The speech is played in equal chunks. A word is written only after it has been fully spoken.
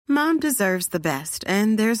Mom deserves the best,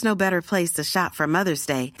 and there's no better place to shop for Mother's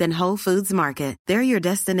Day than Whole Foods Market. They're your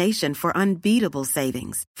destination for unbeatable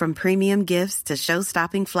savings, from premium gifts to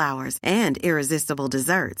show-stopping flowers and irresistible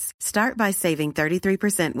desserts. Start by saving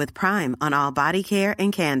 33% with Prime on all body care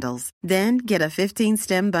and candles. Then get a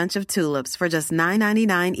 15-stem bunch of tulips for just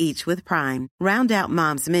 $9.99 each with Prime. Round out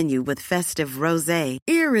Mom's menu with festive rosé,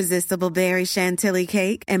 irresistible berry chantilly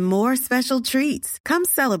cake, and more special treats. Come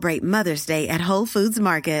celebrate Mother's Day at Whole Foods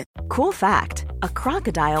Market. Cool fact, a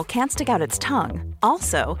crocodile can't stick out its tongue.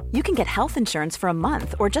 Also, you can get health insurance for a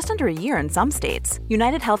month or just under a year in some states.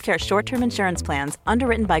 United Healthcare short-term insurance plans,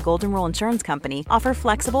 underwritten by Golden Rule Insurance Company, offer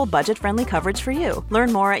flexible, budget-friendly coverage for you.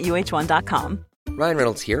 Learn more at uh1.com. Ryan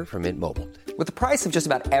Reynolds here from Mint Mobile. With the price of just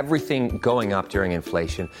about everything going up during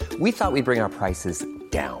inflation, we thought we'd bring our prices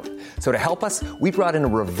down. So to help us, we brought in a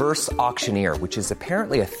reverse auctioneer, which is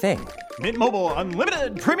apparently a thing. Mint Mobile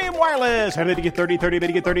Unlimited Premium Wireless. How to get 30, 30, bit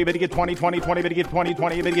to get 30, bit to get 20, 20, 20, bit to get 20,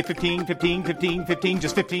 20, bit to get 15, 15, 15, 15,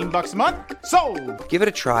 just $15 a month? Sold! Give it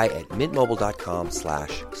a try at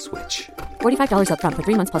mintmobile.com/switch. $45 up front for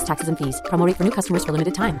 3 months plus taxes and fees. Promo rate for new customers for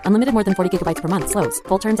limited time. Unlimited more than 40 gigabytes per month. Slows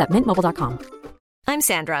full terms at mintmobile.com. I'm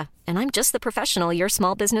Sandra, and I'm just the professional your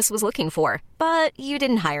small business was looking for. But you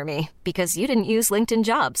didn't hire me because you didn't use LinkedIn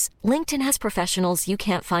Jobs. LinkedIn has professionals you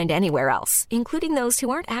can't find anywhere else, including those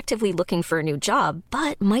who aren't actively looking for a new job,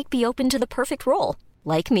 but might be open to the perfect role,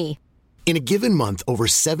 like me. In a given month, over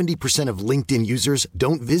 70% of LinkedIn users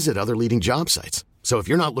don't visit other leading job sites. So if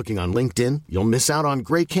you're not looking on LinkedIn, you'll miss out on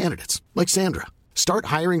great candidates like Sandra. Start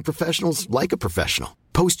hiring professionals like a professional.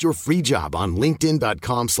 Post your free job on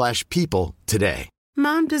linkedin.com/people today.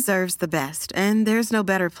 Mom deserves the best, and there's no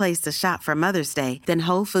better place to shop for Mother's Day than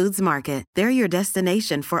Whole Foods Market. They're your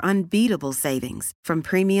destination for unbeatable savings, from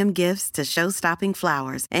premium gifts to show-stopping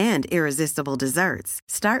flowers and irresistible desserts.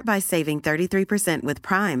 Start by saving 33% with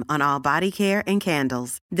Prime on all body care and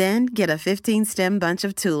candles. Then get a 15-stem bunch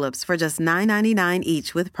of tulips for just $9.99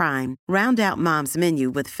 each with Prime. Round out Mom's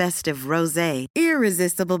menu with festive rosé,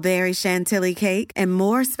 irresistible berry chantilly cake, and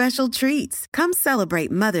more special treats. Come celebrate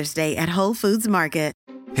Mother's Day at Whole Foods Market.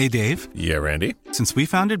 Hey, Dave. Yeah, Randy. Since we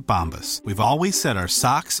founded Bombas, we've always said our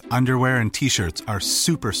socks, underwear, and T-shirts are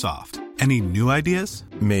super soft. Any new ideas?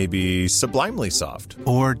 Maybe sublimely soft.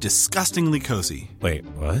 Or disgustingly cozy. Wait,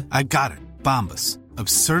 what? I got it. Bombas.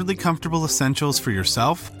 Absurdly comfortable essentials for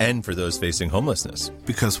yourself and for those facing homelessness.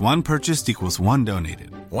 Because one purchased equals one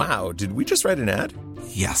donated. Wow, did we just write an ad?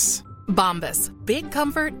 Yes. Bombas. Big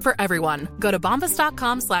comfort for everyone. Go to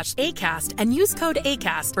bombas.com/ACAST and use code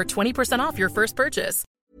ACAST for 20% off your first purchase.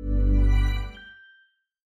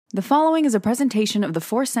 The following is a presentation of the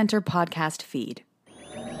Force Center podcast feed.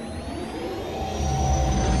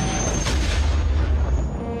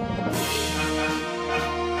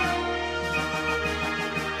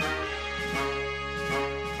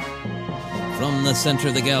 From the center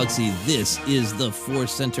of the galaxy, this is the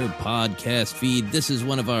Force Center podcast feed. This is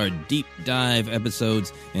one of our deep dive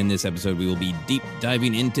episodes. In this episode, we will be deep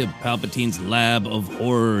diving into Palpatine's Lab of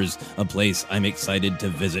Horrors, a place I'm excited to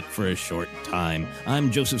visit for a short time.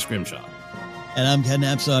 I'm Joseph Scrimshaw. And I'm Ken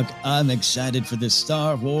Napzok. I'm excited for this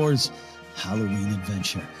Star Wars Halloween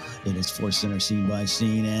adventure. It is Force Center scene by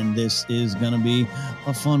scene, and this is going to be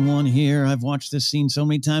a fun one here. I've watched this scene so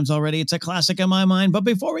many times already. It's a classic in my mind. But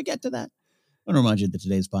before we get to that, I want to remind you that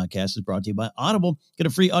today's podcast is brought to you by Audible. Get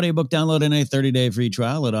a free audiobook download and a 30-day free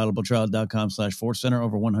trial at audibletrial.com/ForceCenter.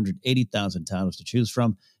 Over 180,000 titles to choose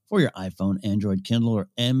from for your iPhone, Android, Kindle, or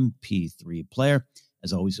MP3 player.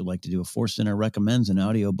 As always, we'd like to do a Force Center recommends an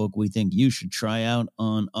audiobook we think you should try out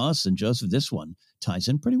on us. And Joseph, this one ties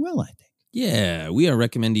in pretty well, I think. Yeah, we are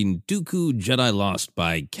recommending Dooku Jedi Lost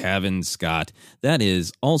by Cavan Scott. That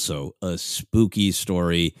is also a spooky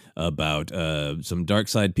story about some dark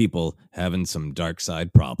side people having some dark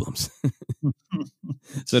side problems.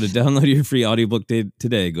 So to download your free audiobook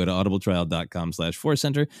today, go to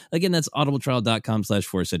audibletrial.com/ForceCenter. Again, that's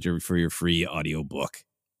audibletrial.com/ForceCenter for your free audiobook.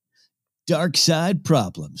 Dark side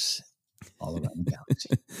problems all around the galaxy.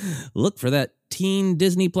 Look for that teen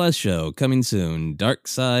Disney Plus show coming soon. Dark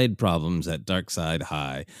Side Problems at Dark Side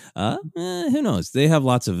High. Who knows? They have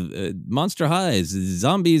lots of Monster Highs,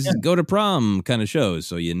 zombies go to prom kind of shows.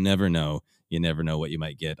 So you never know. You never know what you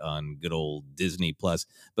might get on good old Disney Plus.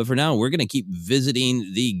 But for now, we're going to keep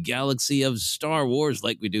visiting the galaxy of Star Wars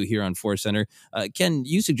like we do here on Force Center. Ken,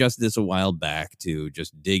 you suggested this a while back to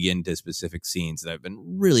just dig into specific scenes that I've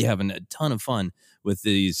been really having a ton of fun with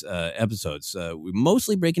these episodes. We're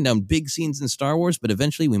mostly breaking down big scenes in Star Wars, but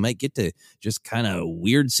eventually we might get to just kind of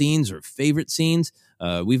weird scenes or favorite scenes.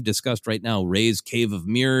 We've discussed right now Rey's Cave of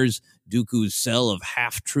Mirrors, Dooku's Cell of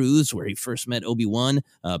Half-Truths, where he first met Obi-Wan,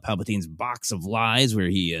 Palpatine's Box of Lies, where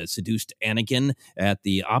he seduced Anakin at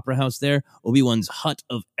the Opera House there, Obi-Wan's Hut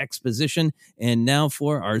of Exposition, and now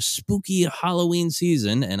for our spooky Halloween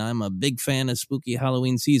season, and I'm a big fan of spooky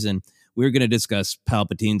Halloween season, we're going to discuss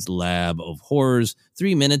Palpatine's Lab of Horrors,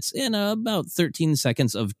 3 minutes and about 13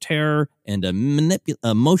 seconds of terror and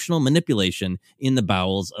emotional manipulation in the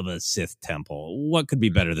bowels of a Sith temple. What could be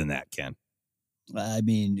better than that, Ken? I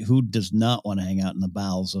mean, who does not want to hang out in the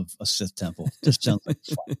bowels of a Sith temple? Just sounds like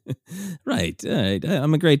fun. Right.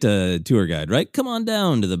 I'm a great tour guide, right? Come on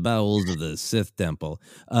down to the bowels of the Sith temple.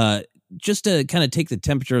 Just to kind of take the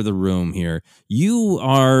temperature of the room here, you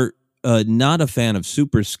are not a fan of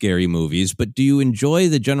super scary movies, but do you enjoy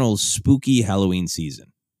the general spooky Halloween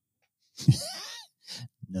season?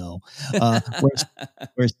 No.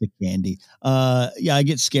 Where's the candy? Yeah, I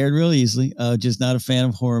get scared real easily. Just not a fan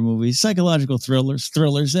of horror movies. Psychological thrillers. All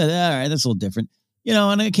right, that's a little different.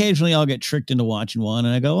 And occasionally I'll get tricked into watching one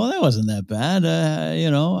and I go, well, that wasn't that bad.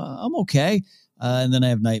 I'm okay. And then I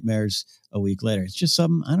have nightmares a week later. It's just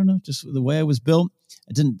something, I don't know, just the way I was built.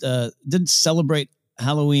 I didn't celebrate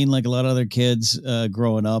Halloween like a lot of other kids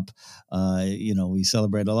growing up. We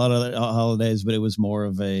celebrate a lot of other holidays, but it was more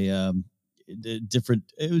of a different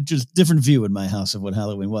view in my house of what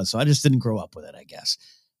Halloween was. So I just didn't grow up with it, I guess.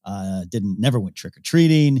 Never went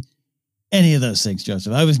trick-or-treating, any of those things,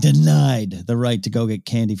 Joseph. I was denied the right to go get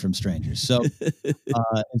candy from strangers. So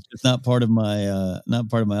it's just not part of my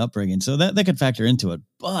upbringing. So that could factor into it.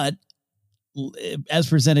 But as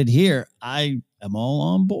presented here, I am all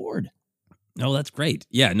on board. Oh, that's great.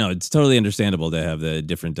 Yeah, no, it's totally understandable to have the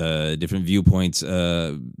different viewpoints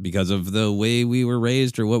because of the way we were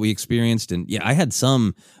raised or what we experienced. And yeah, I had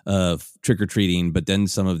some trick-or-treating, but then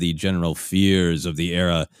some of the general fears of the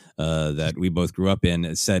era that we both grew up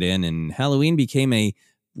in set in, and Halloween became a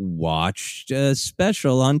watched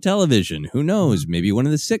special on television. Who knows? Maybe one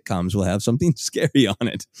of the sitcoms will have something scary on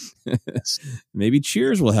it. Maybe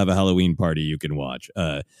Cheers will have a Halloween party you can watch.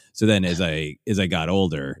 So then as I got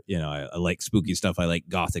older, I like spooky stuff. I like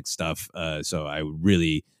gothic stuff. So I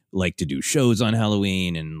really like to do shows on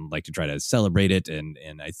Halloween and like to try to celebrate it. And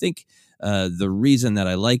I think the reason that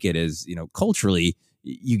I like it is, culturally,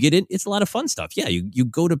 you get it. It's a lot of fun stuff. Yeah. You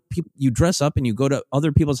go to people, you dress up and you go to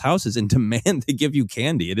other people's houses and demand they give you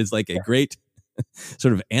candy. It is like a great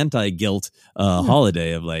sort of anti-guilt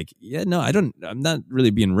holiday of like, yeah, no, I'm not really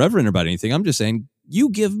being reverent about anything. I'm just saying you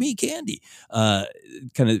give me candy, kind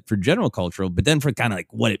of for general cultural, but then for kind of like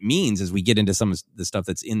what it means as we get into some of the stuff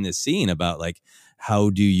that's in this scene about like, how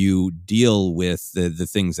do you deal with the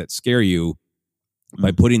things that scare you by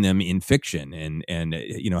putting them in fiction, and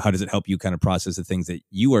how does it help you kind of process the things that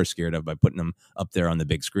you are scared of by putting them up there on the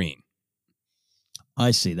big screen?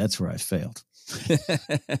 I see. That's where I failed.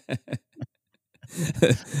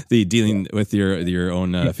 The dealing with your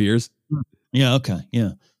own fears. Yeah. Okay.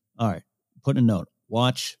 Yeah. All right. Put a note.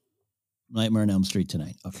 Watch Nightmare on Elm Street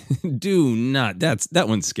tonight. Okay. Do not. That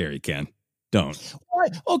one's scary, Ken. Don't.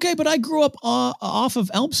 Okay, but I grew up off of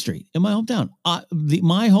Elm Street in my hometown.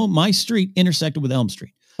 My street intersected with Elm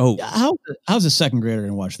Street. Oh, how's a second grader going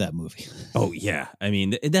to watch that movie? Oh yeah, I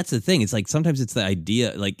mean that's the thing. It's like sometimes it's the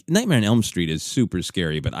idea. Like Nightmare on Elm Street is super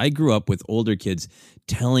scary, but I grew up with older kids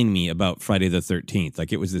telling me about Friday the 13th.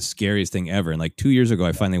 Like it was the scariest thing ever. And like 2 years ago,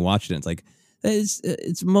 I finally watched it. And it's like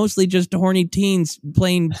it's mostly just horny teens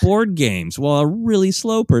playing board games while a really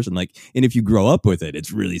slow person and if you grow up with it,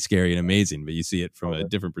 it's really scary and amazing, but you see it from a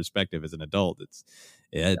different perspective as an adult.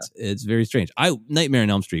 It's very strange. Nightmare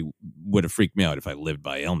on Elm Street would have freaked me out if I lived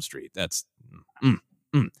by Elm Street. That's you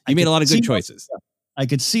made a lot of good choices. I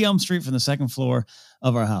could see Elm Street from the second floor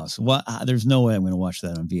of our house. There's no way I'm going to watch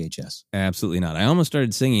that on VHS. Absolutely not. I almost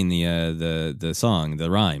started singing the song,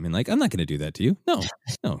 the rhyme, and I'm not going to do that to you.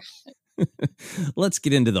 No. Let's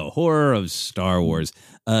get into the horror of Star Wars.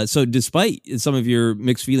 So despite some of your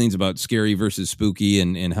mixed feelings about scary versus spooky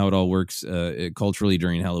and how it all works culturally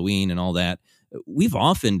during Halloween and all that, we've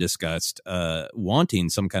often discussed wanting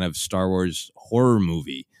some kind of Star Wars horror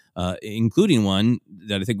movie, including one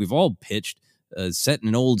that I think we've all pitched, set in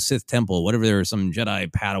an old Sith temple, whatever. There are some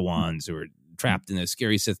Jedi Padawans who are trapped in a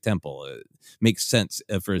scary Sith temple. Makes sense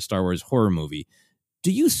for a Star Wars horror movie.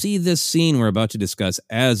 Do you see this scene we're about to discuss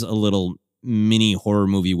as a little mini horror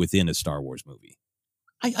movie within a Star Wars movie?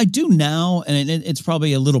 I do now, and it's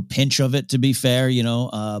probably a little pinch of it, to be fair,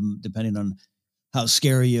 depending on how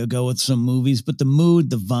scary you go with some movies. But the mood,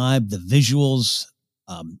 the vibe, the visuals,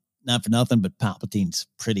 not for nothing, but Palpatine's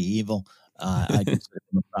pretty evil. I consider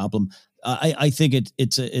him a problem. I think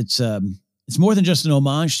it's it's more than just an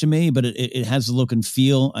homage to me, but it has the look and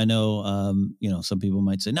feel. I know, some people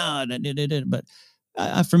might say, no, but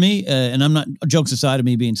for me, and I'm not, jokes aside of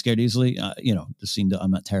me being scared easily, the scene,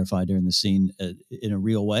 I'm not terrified during the scene in a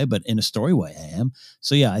real way, but in a story way I am.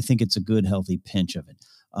 So yeah, I think it's a good, healthy pinch of it.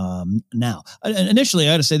 Now, initially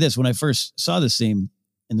I got to say this, when I first saw this scene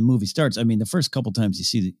and the movie starts, I mean, the first couple times you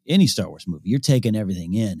see any Star Wars movie, you're taking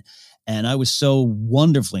everything in. And I was so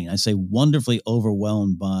wonderfully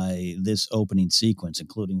overwhelmed by this opening sequence,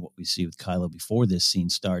 including what we see with Kylo before this scene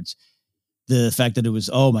starts. The fact that it was,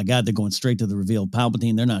 oh my God, they're going straight to the reveal of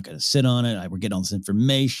Palpatine. They're not going to sit on it. We're getting all this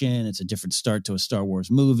information. It's a different start to a Star Wars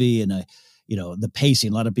movie. And the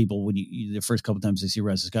pacing, a lot of people, when the first couple times they see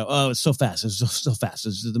Rise of Skywalker, oh, it's so fast. It's so fast.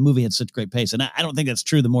 The movie had such great pace. And I don't think that's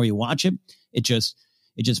true. The more you watch it, it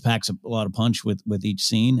just packs a lot of punch with each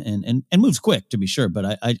scene and moves quick, to be sure.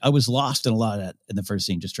 But I was lost in a lot of that in the first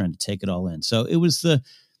scene, just trying to take it all in. So it was the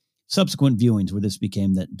subsequent viewings where this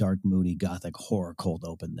became that dark, moody, gothic horror cold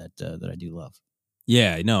open that I do love.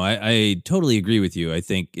 Yeah, no, I totally agree with you. I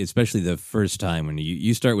think especially the first time when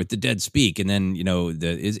you start with the dead speak, and then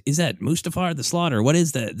is that Mustafar the Slaughter? What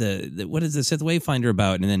is the what is the Sith Wayfinder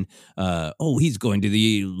about? And then he's going to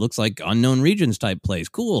the looks like unknown regions type place.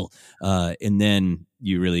 Cool. And then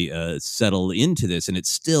you really settle into this, and it's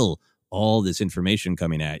still all this information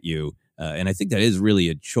coming at you. And I think that is really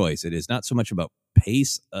a choice. It is not so much about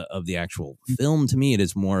pace of the actual film. To me, it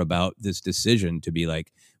is more about this decision to be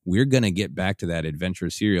like, we're going to get back to that adventure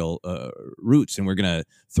serial roots, and we're going to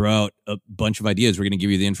throw out a bunch of ideas. We're going to give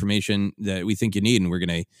you the information that we think you need, and we're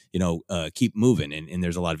going to, keep moving. And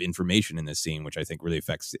there's a lot of information in this scene, which I think really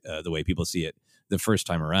affects the way people see it the first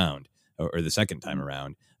time around or the second time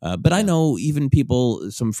around. But I know even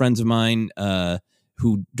people, some friends of mine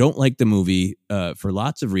who don't like the movie for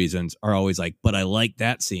lots of reasons are always like, but I like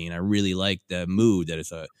that scene. I really like the mood, that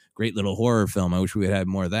it's a great little horror film. I wish we had had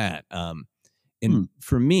more of that. And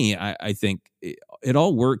for me, I think it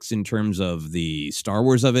all works in terms of the Star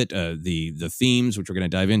Wars of it, the themes, which we're going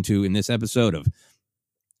to dive into in this episode, of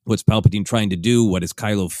what's Palpatine trying to do, what is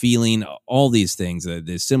Kylo feeling, all these things,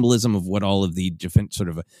 the symbolism of what all of the different sort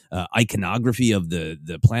of iconography of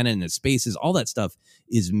the planet and the spaces, all that stuff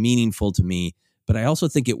is meaningful to me. But I also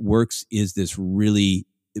think it works is this really,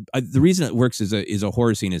 the reason it works is a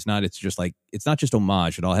horror scene is not, it's not just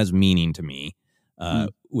homage. It all has meaning to me,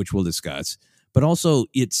 which we'll discuss. But also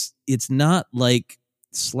it's not like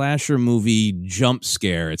slasher movie jump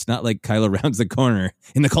scare. It's not like Kylo rounds the corner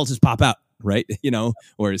and the cultists pop out, right?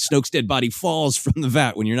 Or Snoke's dead body falls from the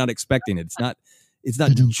vat when you're not expecting it. It's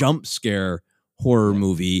not jump scare horror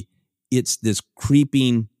movie. It's this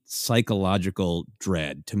creeping psychological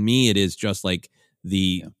dread. To me, it is just like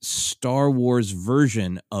the Star Wars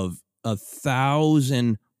version of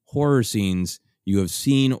 1,000 horror scenes you have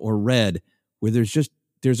seen or read, where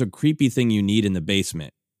there's a creepy thing you need in the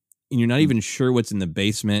basement, and you're not even sure what's in the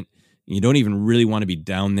basement. And you don't even really want to be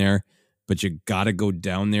down there, but you got to go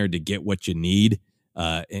down there to get what you need.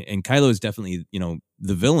 And Kylo is definitely, the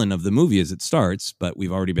villain of the movie as it starts, but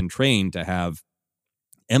we've already been trained to have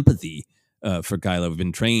empathy for Kylo. We've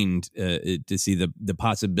been trained to see the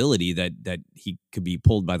possibility that he could be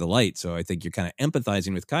pulled by the light. So I think you're kind of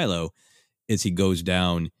empathizing with Kylo as he goes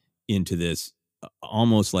down into this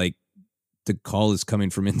almost like the call is coming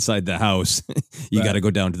from inside the house. You got to go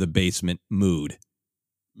down to the basement mood.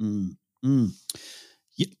 Yeah,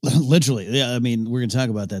 literally. Yeah. I mean, we're going to talk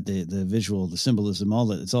about that. The visual, the symbolism, all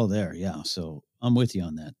that. It's all there. Yeah. So I'm with you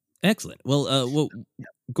on that. Excellent. Well,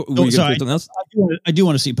 sorry. I do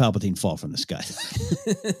want to see Palpatine fall from the sky.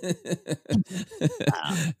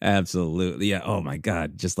 Absolutely. Yeah. Oh my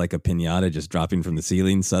God. Just like a pinata just dropping from the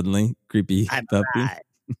ceiling suddenly. Creepy.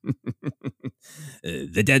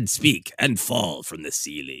 The dead speak and fall from the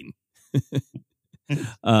ceiling.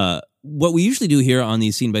 What we usually do here on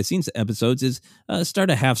these scene by scene episodes is start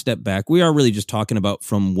a half step back. We are really just talking about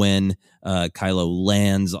from when Kylo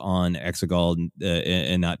lands on Exegol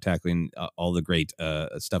and not tackling all the great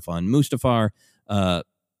stuff on Mustafar.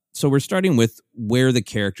 So we're starting with where the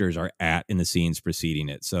characters are at in the scenes preceding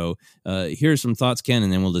it. So here's some thoughts, Ken,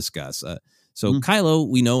 and then we'll discuss. So Kylo,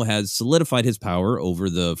 we know, has solidified his power over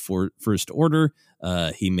the First Order.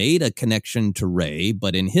 He made a connection to Rey,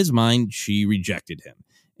 but in his mind, she rejected him.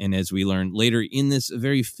 And as we learn later in this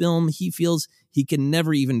very film, he feels he can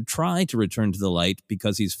never even try to return to the light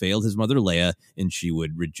because he's failed his mother Leia and she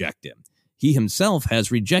would reject him. He himself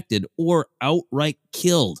has rejected or outright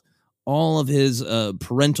killed all of his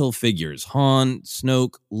parental figures, Han,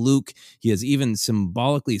 Snoke, Luke. He has even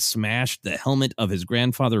symbolically smashed the helmet of his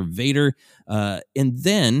grandfather, Vader. And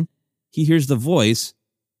then he hears the voice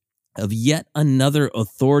of yet another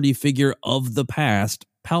authority figure of the past,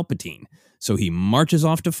 Palpatine. So he marches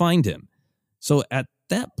off to find him. So at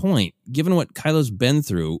that point, given what Kylo's been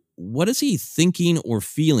through, what is he thinking or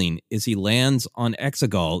feeling as he lands on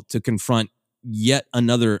Exegol to confront yet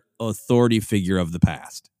another authority figure of the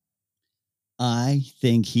past? I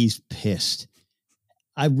think he's pissed.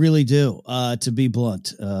 I really do, to be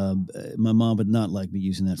blunt. My mom would not like me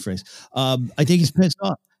using that phrase. I think he's pissed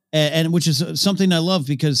off, and which is something I love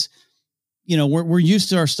because, you know, we're used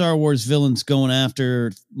to our Star Wars villains going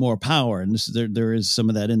after more power, and there is some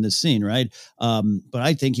of that in this scene, right? But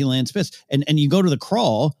I think he lands pissed. And you go to the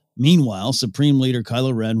crawl. Meanwhile, Supreme Leader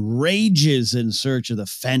Kylo Ren rages in search of the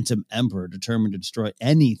Phantom Emperor, determined to destroy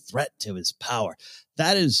any threat to his power.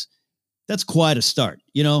 That's quite a start.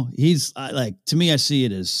 You know, he's to me, I see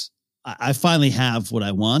it as I finally have what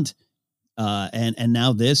I want. And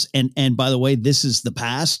now this, and by the way, this is the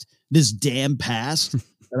past, this damn past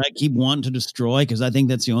that I keep wanting to destroy. Cause I think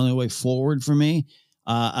that's the only way forward for me.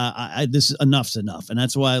 This is enough's enough. And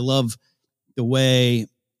that's why I love the way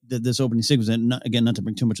that this opening sequence, and not to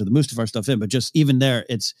bring too much of the Mustafar stuff in, but just even there,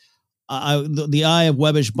 it's the Eye of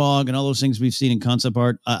Webbish Bog and all those things we've seen in concept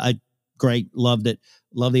art. Great. Loved it.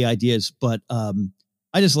 Love the ideas. But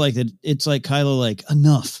I just like that. It's like Kylo, like,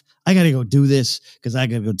 enough. I got to go do this because I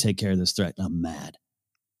got to go take care of this threat. And I'm mad.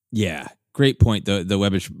 Yeah. Great point. The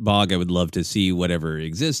Webbish Bog, I would love to see whatever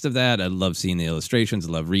exists of that. I love seeing the illustrations.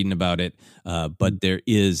 I love reading about it. But there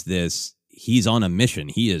is this, he's on a mission.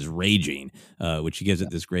 He is raging, which gives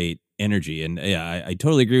it this great energy. And yeah, I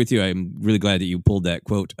totally agree with you. I'm really glad that you pulled that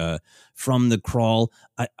quote from the crawl.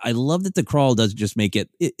 I love that the crawl does just make it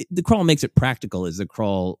the crawl makes it practical, as the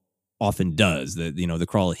crawl often does. The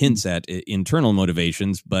crawl hints at internal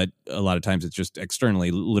motivations, but a lot of times it's just externally,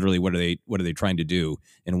 literally, what are they trying to do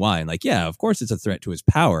and why? And like, yeah, of course it's a threat to his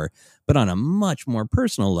power, but on a much more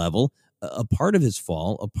personal level, a part of his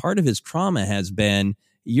fall, a part of his trauma has been,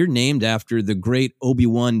 you're named after the great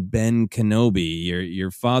Obi-Wan Ben Kenobi.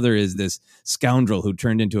 Your father is this scoundrel who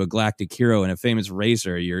turned into a galactic hero and a famous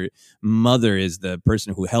racer. Your mother is the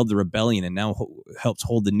person who held the rebellion and now helps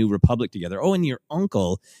hold the New Republic together. Oh, and your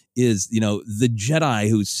uncle is, the Jedi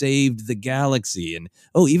who saved the galaxy. And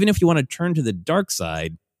even if you want to turn to the dark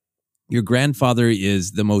side, your grandfather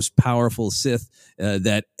is the most powerful Sith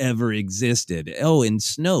that ever existed. Oh, and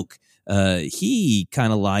Snoke. He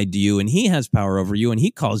kind of lied to you and he has power over you and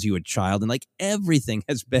he calls you a child, and like everything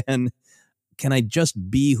has been, can I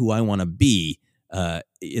just be who I want to be? Can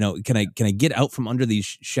I get out from under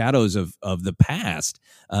these shadows of the past?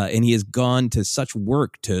 And he has gone to such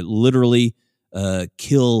work to literally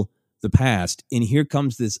kill the past. And here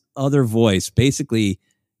comes this other voice basically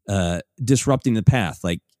disrupting the path.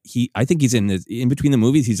 Like I think he's in between the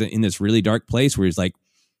movies, he's in this really dark place where he's like,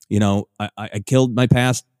 I killed my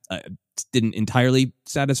past. Didn't entirely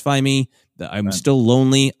satisfy me. I'm still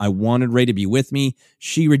lonely. I wanted Rey to be with me.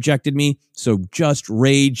 She rejected me. So just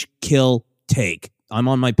rage, kill, take. I'm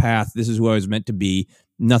on my path. This is who I was meant to be.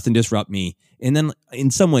 Nothing disrupt me. And then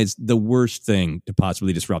in some ways, the worst thing to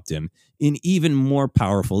possibly disrupt him, an even more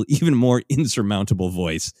powerful, even more insurmountable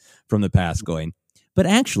voice from the past going, but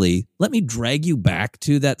actually, let me drag you back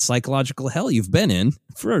to that psychological hell you've been in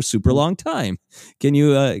for a super long time. Can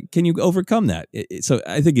you overcome that? So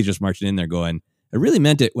I think he's just marching in there going, I really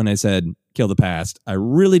meant it when I said kill the past. I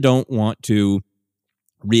really don't want to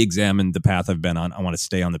re-examine the path I've been on. I want to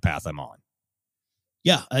stay on the path I'm on.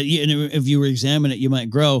 Yeah, and if you re-examine it, you might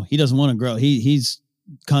grow. He doesn't want to grow. He's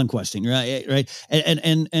conquesting, right?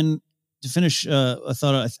 And to finish, I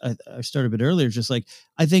thought I started a bit earlier. Just like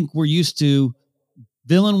I think we're used to.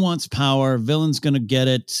 Villain wants power. Villain's going to get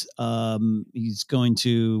it. He's going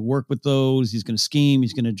to work with those. He's going to scheme.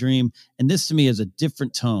 He's going to dream. And this to me is a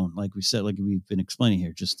different tone. Like we said, like we've been explaining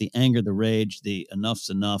here, just the anger, the rage, the enough's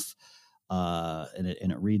enough. And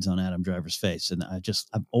it reads on Adam Driver's face. And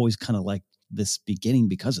I've always kind of liked this beginning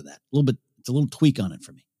because of that. It's a little tweak on it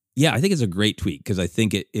for me. Yeah, I think it's a great tweak because I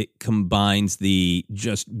think it combines the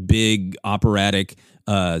just big operatic,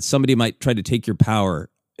 somebody might try to take your power,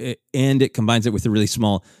 and it combines it with a really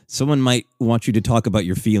small, someone might want you to talk about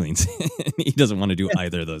your feelings. He doesn't want to do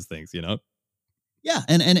either of those things, Yeah.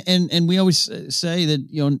 And we always say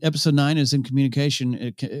that, episode 9 is in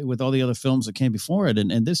communication with all the other films that came before it.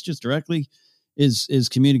 And this just directly is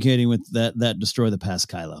communicating with that destroy the past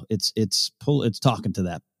Kylo. It's talking to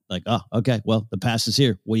that. Like, oh, okay, well, the past is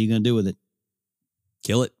here. What are you going to do with it?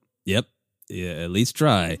 Kill it. Yep. Yeah, at least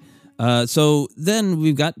try. So then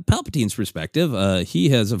we've got Palpatine's perspective. He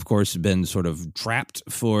has, of course, been sort of trapped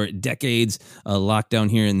for decades, locked down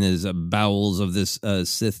here in the bowels of this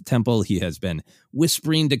Sith temple. He has been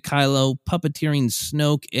whispering to Kylo, puppeteering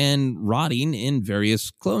Snoke, and rotting in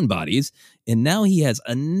various clone bodies. And now he has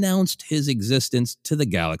announced his existence to the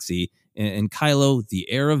galaxy. And Kylo, the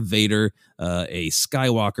heir of Vader, a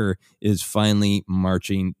Skywalker, is finally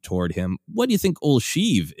marching toward him. What do you think old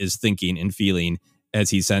Sheev is thinking and feeling as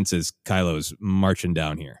he senses Kylo's marching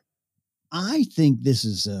down here? I think this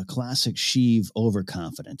is a classic Sheev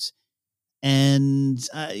overconfidence. And,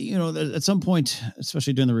 at some point,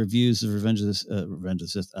 especially during the reviews of Revenge of the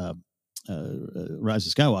Sith, Rise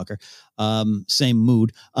of Skywalker, same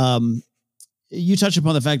mood. You touch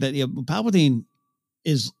upon the fact that Palpatine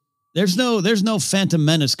is, there's no Phantom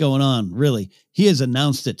Menace going on, really. He has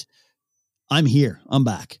announced it. I'm here. I'm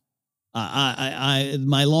back.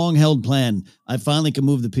 My long held plan, I finally can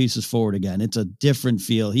move the pieces forward again. It's a different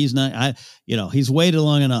feel. He's not, he's waited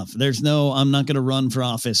long enough. I'm not going to run for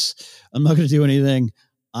office. I'm not going to do anything.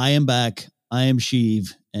 I am back. I am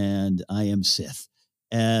Sheev and I am Sith.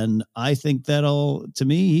 And I think to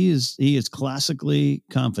me, he is classically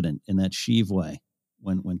confident in that Sheev way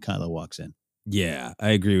when Kylo walks in. Yeah, I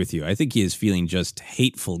agree with you. I think he is feeling just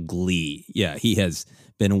hateful glee. Yeah, he has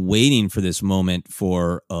been waiting for this moment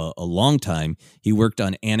for a long time. He worked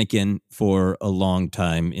on Anakin for a long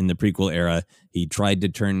time in the prequel era. He tried to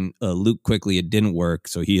turn Luke quickly. It didn't work.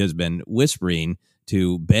 So he has been whispering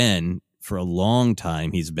to Ben for a long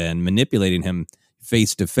time. He's been manipulating him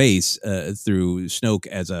face to face through Snoke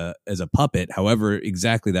as a puppet. However,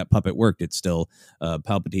 exactly that puppet worked. It's still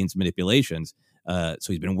Palpatine's manipulations. So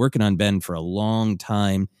he's been working on Ben for a long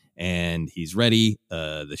time, and he's ready.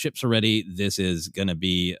 The ships are ready. This is going to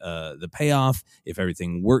be the payoff. If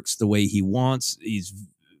everything works the way he wants,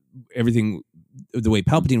 everything the way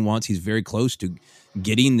Palpatine wants, he's very close to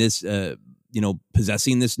getting this,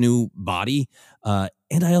 possessing this new body.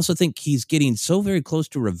 And I also think he's getting so very close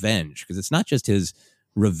to revenge, because it's not just his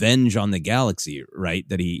revenge on the galaxy, right,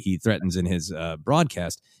 that he threatens in his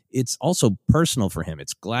broadcast. It's also personal for him.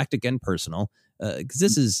 It's galactic and personal.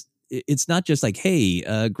 Because it's not just like,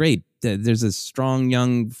 hey, great, there's a strong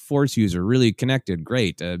young Force user, really connected,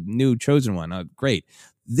 great, a new chosen one, great.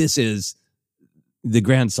 This is the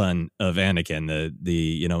grandson of Anakin,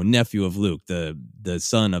 the nephew of Luke, the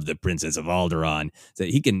son of the Princess of Alderaan, that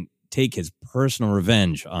he can take his personal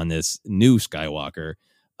revenge on this new Skywalker.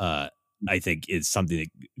 I think is something that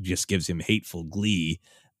just gives him hateful glee.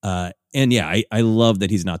 And yeah, I love that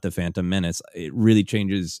he's not the Phantom Menace. It really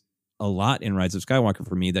changes a lot in Rise of Skywalker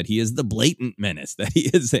for me that he is the blatant menace, that he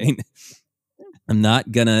is saying, I'm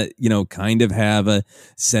not gonna, kind of have a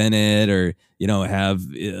Senate or, have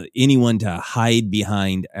anyone to hide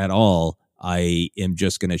behind at all. I am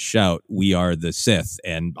just going to shout, we are the Sith,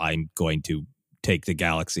 and I'm going to take the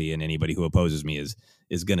galaxy, and anybody who opposes me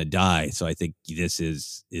is going to die. So I think this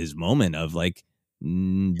is his moment of like,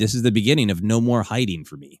 this is the beginning of no more hiding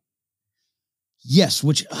for me. Yes,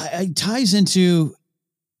 which ties into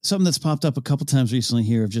something that's popped up a couple times recently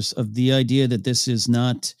here of the idea that this is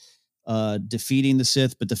not defeating the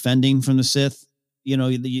Sith, but defending from the Sith.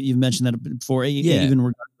 You've mentioned that before, even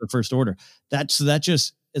regarding the First Order.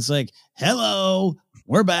 It's like, hello,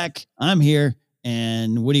 we're back. I'm here.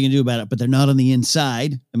 And what are you going to do about it? But they're not on the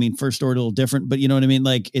inside. I mean, First Order a little different, but you know what I mean?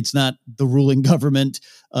 Like, it's not the ruling government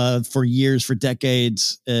for years, for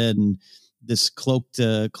decades. And this cloaked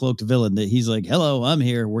villain that he's like, hello, I'm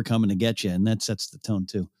here. We're coming to get you. And that sets the tone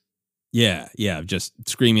too. Yeah. Just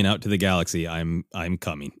screaming out to the galaxy, I'm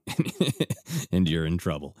coming and you're in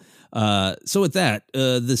trouble. So with that,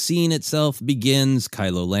 the scene itself begins.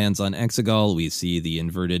 Kylo lands on Exegol. We see the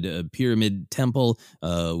inverted pyramid temple.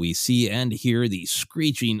 We see and hear the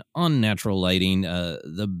screeching, unnatural lighting,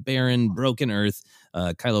 the barren, broken earth.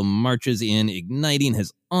 Kylo marches in, igniting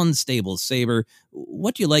his unstable saber.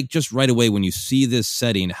 What do you like just right away when you see this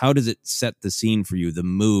setting? How does it set the scene for you? The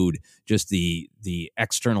mood, just the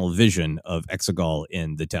external vision of Exegol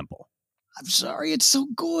in the temple. I'm sorry, it's so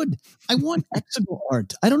good. I want Exegol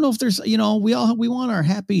art. I don't know if there's, we want our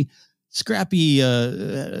happy, scrappy,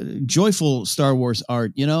 joyful Star Wars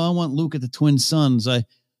art. I want Luke at the Twin Suns. I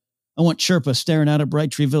want Chirpa staring out at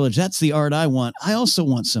Bright Tree Village. That's the art I want. I also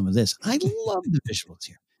want some of this. I love the visuals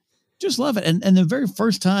here. Just love it. And the very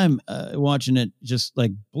first time watching it, just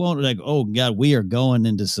like blown, like, oh God, we are going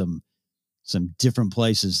into some different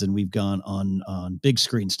places than we've gone on big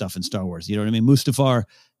screen stuff in Star Wars. You know what I mean? Mustafar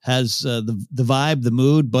has the vibe, the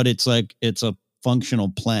mood, but it's like, it's a functional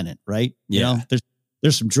planet, right? Yeah.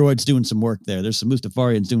 There's some droids doing some work there. There's some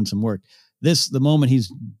Mustafarians doing some work. the moment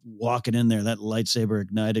he's walking in there, that lightsaber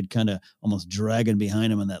ignited, kind of almost dragging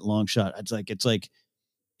behind him in that long shot. I just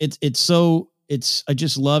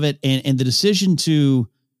love it. And the decision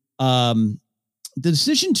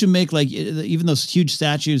to make, like, even those huge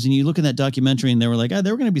statues, and you look in that documentary and they were like,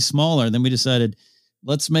 they were going to be smaller. And then we decided,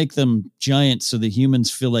 let's make them giant so the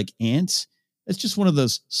humans feel like ants. It's just one of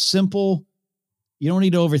those simple, you don't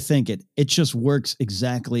need to overthink it. It just works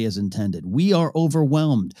exactly as intended. We are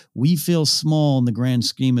overwhelmed. We feel small in the grand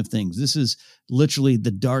scheme of things. This is literally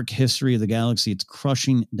the dark history of the galaxy. It's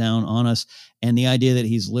crushing down on us. And the idea that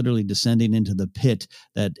he's literally descending into the pit,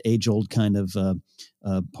 that age-old kind of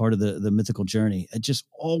part of the mythical journey, it just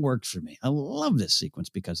all worked for me. I love this sequence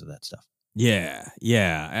because of that stuff. Yeah.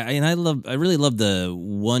 I really love the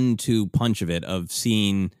 1-2 punch of it, of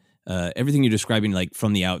seeing everything you're describing, like,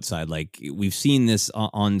 from the outside. Like, we've seen this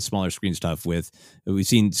on smaller screen stuff we've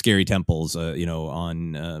seen Scary Temples,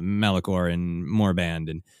 on Malachor and Moorband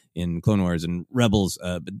and in Clone Wars and Rebels.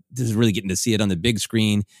 But this is really getting to see it on the big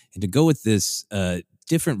screen, and to go with this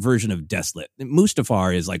different version of Desolate.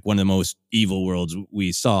 Mustafar is like one of the most evil worlds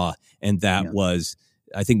we saw. And that was,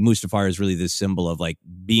 I think Mustafar is really this symbol of, like,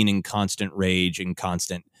 being in constant rage and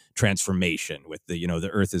constant transformation, with the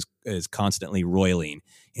earth is constantly roiling,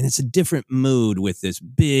 and it's a different mood with this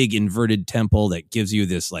big inverted temple that gives you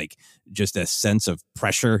this, like, just a sense of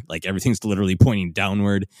pressure, like everything's literally pointing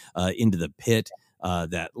downward into the pit.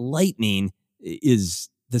 That lightning is,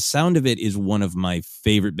 the sound of it is one of my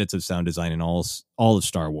favorite bits of sound design in all of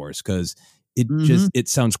Star Wars, because it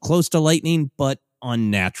sounds close to lightning but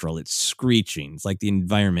unnatural. It's screeching. It's like the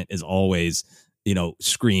environment is always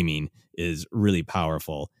screaming, is really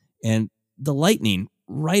powerful. And the lightning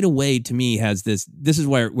right away to me has this is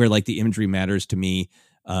where like the imagery matters to me,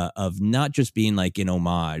 of not just being like an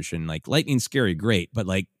homage, and like lightning's scary, great, but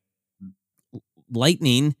like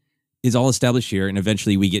lightning is all established here, and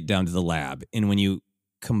eventually we get down to the lab. And when you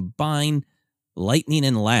combine lightning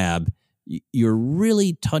and lab, you're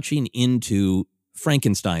really touching into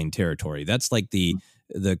Frankenstein territory. That's like the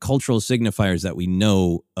cultural signifiers that we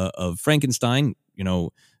know of Frankenstein.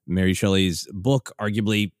 Mary Shelley's book,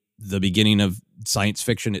 arguably the beginning of science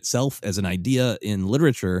fiction itself as an idea in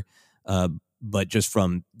literature, but just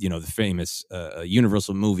from the famous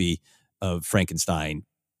Universal movie of Frankenstein,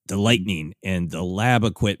 the lightning and the lab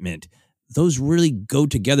equipment, those really go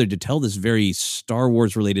together to tell this very Star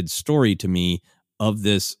Wars related story to me, of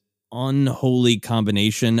this unholy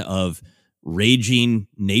combination of raging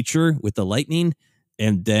nature with the lightning,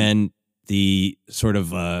 and then the sort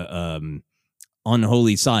of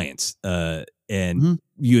unholy science. And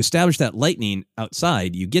you establish that lightning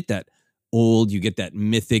outside, you get that old, you get that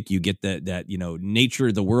mythic, you get that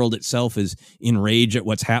nature, the world itself is enraged at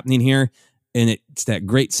what's happening here. And it's that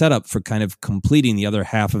great setup for kind of completing the other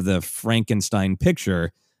half of the Frankenstein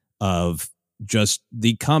picture, of just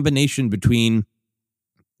the combination between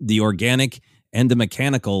the organic and the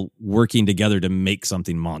mechanical working together to make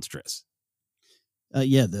something monstrous.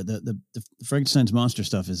 The Frankenstein's monster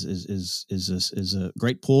stuff is a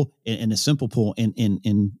great pull, and a simple pull.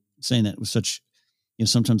 In saying that with such,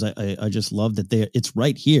 sometimes I just love that it's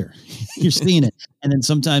right here. You're seeing it, and then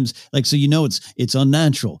sometimes, like, so it's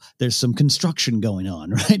unnatural. There's some construction going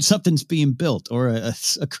on, right? Something's being built, or a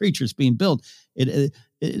creature's being built. It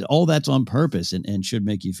all that's on purpose, and should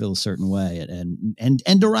make you feel a certain way,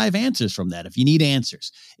 and derive answers from that. If you need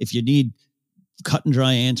answers, if you need cut and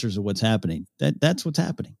dry answers of what's happening, that's what's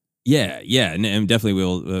happening. Yeah, and definitely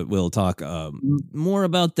we'll talk more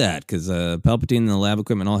about that, because Palpatine and the lab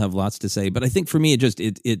equipment all have lots to say. But I think for me,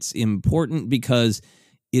 it's important because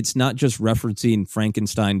it's not just referencing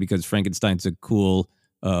Frankenstein because Frankenstein's a cool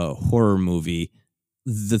horror movie.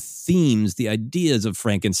 The themes, the ideas of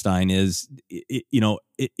Frankenstein is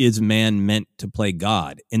man meant to play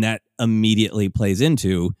God? And that immediately plays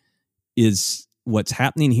into, is what's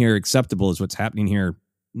happening here acceptable? Is what's happening here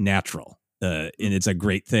natural? And it's a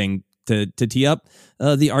great thing to tee up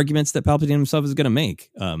the arguments that Palpatine himself is going to make.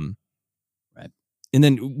 Right. And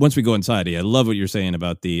then once we go inside, I love what you're saying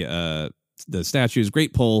about the statues.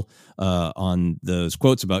 Great pull on those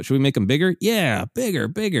quotes about, should we make them bigger? Yeah,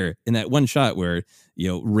 bigger. In that one shot where,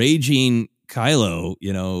 raging Kylo,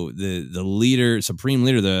 the leader, supreme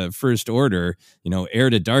leader, the First Order, heir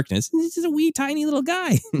to darkness, this is a wee tiny little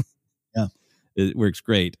guy. Yeah. It works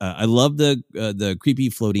great. I love the creepy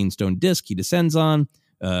floating stone disc he descends on,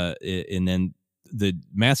 and then the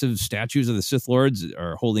massive statues of the Sith Lords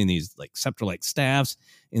are holding these like scepter-like staffs,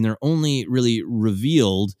 and they're only really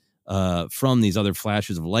revealed from these other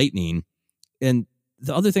flashes of lightning. And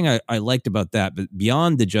the other thing I liked about that, but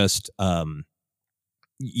beyond the just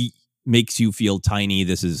makes you feel tiny,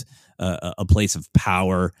 this is a place of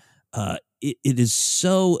power. It is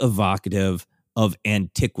so evocative of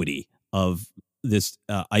antiquity, of this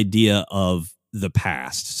idea of the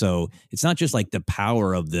past. So it's not just like the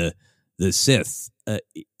power of the Sith.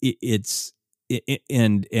 It's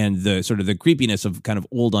the sort of the creepiness of kind of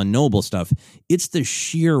old unknowable stuff. It's the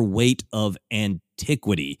sheer weight of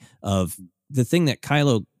antiquity, of the thing that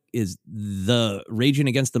Kylo is the raging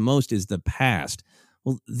against the most is the past.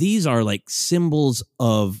 Well, these are like symbols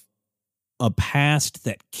of a past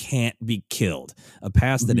that can't be killed, a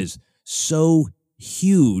past that is so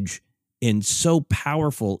huge and so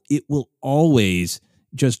powerful, it will always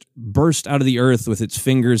just burst out of the earth with its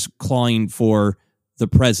fingers clawing for the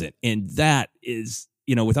present. And that is,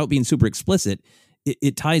 without being super explicit,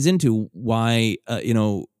 it ties into why,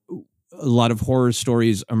 a lot of horror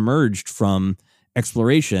stories emerged from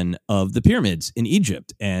exploration of the pyramids in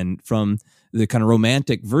Egypt and from the kind of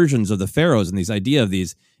romantic versions of the pharaohs and these idea of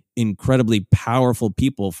these incredibly powerful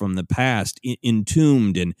people from the past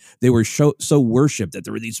entombed, and they were so worshipped that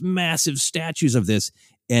there were these massive statues of this.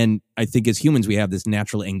 And I think as humans, we have this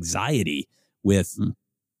natural anxiety with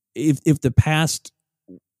if the past,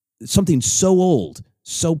 something so old,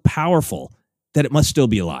 so powerful that it must still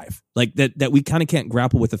be alive, like that we kind of can't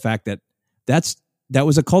grapple with the fact that that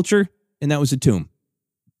was a culture and that was a tomb.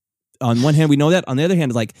 On one hand, we know that. On the other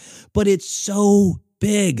hand, like, but it's so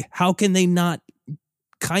big. How can they not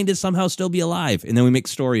kind of somehow still be alive? And then we make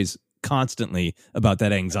stories constantly about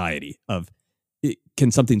that anxiety of,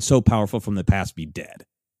 can something so powerful from the past be dead?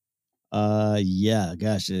 Yeah,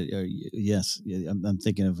 gosh, yes. I'm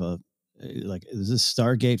thinking of like, is this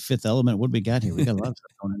Stargate Fifth Element? What do we got here? We got a lot of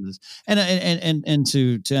stuff going into this, and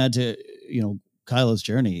to add to Kylo's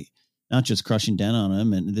journey, not just crushing down on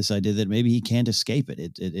him, and this idea that maybe he can't escape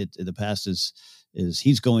it. The past is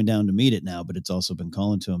he's going down to meet it now, but it's also been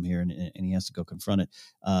calling to him here, and he has to go confront it.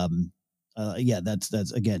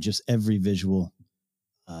 That's again, just every visual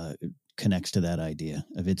connects to that idea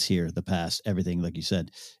of it's here, the past, everything, like you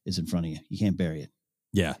said, is in front of you. You can't bury it.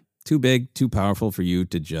 Yeah. Too big, too powerful for you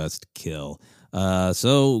to just kill.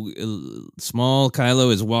 So small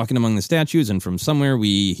Kylo is walking among the statues, and from somewhere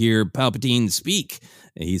we hear Palpatine speak.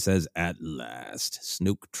 He says, "At last,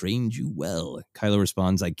 Snoke trained you well." Kylo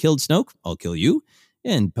responds, "I killed Snoke, I'll kill you."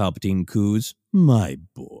 And Palpatine coos, "My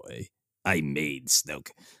boy, I made Snoke."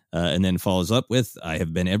 And then follows up with, "I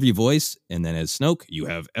have been every voice." And then as Snoke, "you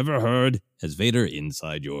have ever heard," as Vader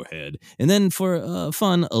inside your head. And then for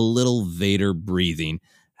fun, a little Vader breathing.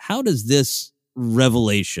 How does this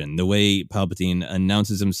revelation, the way Palpatine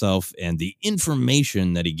announces himself and the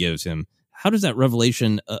information that he gives him, how does that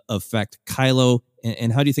revelation affect Kylo,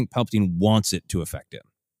 and how do you think Palpatine wants it to affect him?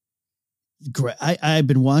 Great. I've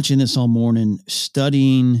been watching this all morning,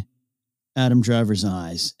 studying Adam Driver's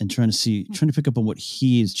eyes and trying to pick up on what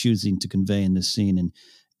he is choosing to convey in this scene.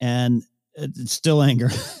 And it's still anger,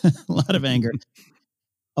 a lot of anger,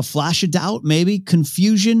 a flash of doubt, maybe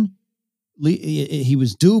confusion. He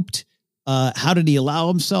was duped. How did he allow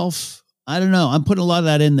himself? I don't know. I'm putting a lot of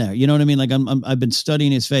that in there. You know what I mean? Like I've been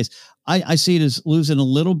studying his face. I see it as losing a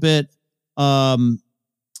little bit. A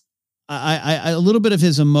little bit of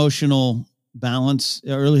his emotional balance,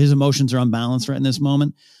 or his emotions are unbalanced right in this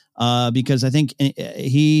moment. Because I think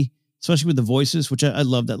he, especially with the voices, which I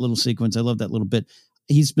love that little sequence. I love that little bit.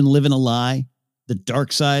 He's been living a lie. The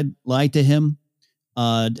dark side lied to him.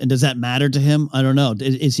 And does that matter to him? I don't know.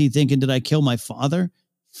 Is he thinking, did I kill my father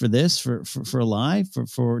for this, for a lie?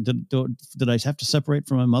 Did I have to separate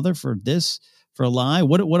from my mother for this, for a lie?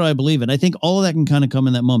 What do I believe in? I think all of that can kind of come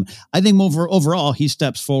in that moment. I think overall, he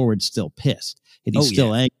steps forward still pissed. And he's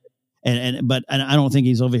still angry. But I don't think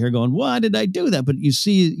he's over here going, why did I do that? But you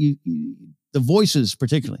see the voices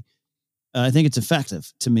particularly. I think it's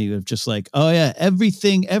effective to me of just like, oh yeah, every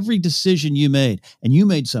decision you made, and you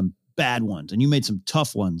made some bad ones and you made some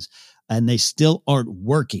tough ones, and they still aren't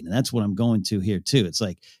working. And that's what I'm going to here too. It's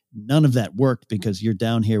like none of that worked because you're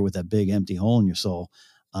down here with that big empty hole in your soul.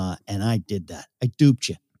 And I did that. I duped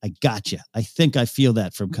you. I got you. I think I feel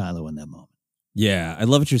that from Kylo in that moment. Yeah, I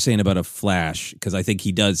love what you're saying about a flash, because I think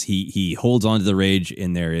he does. He holds on to the rage,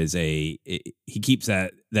 and there is he keeps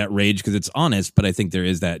that rage because it's honest. But I think there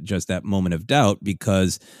is that moment of doubt,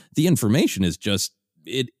 because the information is just,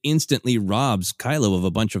 it instantly robs Kylo of a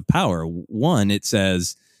bunch of power. One, it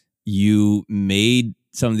says you made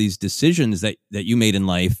some of these decisions that you made in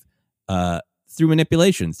life through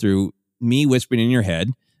manipulation, through me whispering in your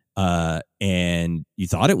head, and you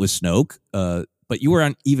thought it was Snoke. But you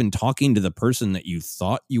weren't even talking to the person that you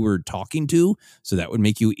thought you were talking to. So that would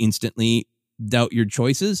make you instantly doubt your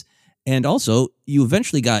choices. And also, you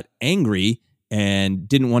eventually got angry and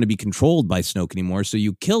didn't want to be controlled by Snoke anymore. So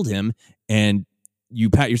you killed him, and you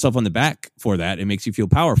pat yourself on the back for that. It makes you feel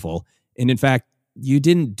powerful. And in fact, you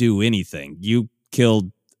didn't do anything. You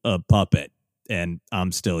killed a puppet, and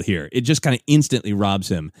I'm still here. It just kind of instantly robs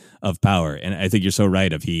him of power. And I think you're so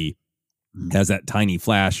right. If he has that tiny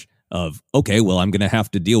flash of, okay, well, I'm going to have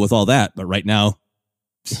to deal with all that, but right now,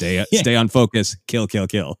 stay on focus, kill.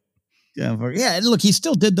 Yeah, and look, he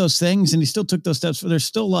still did those things, and he still took those steps. There's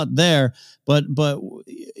still a lot there, but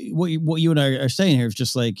what you and I are saying here is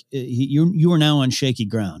just like you are now on shaky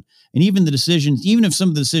ground, and even if some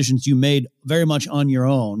of the decisions you made very much on your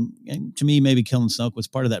own, and to me, maybe killing Snoke was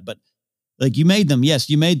part of that, but like you made them,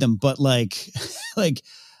 but like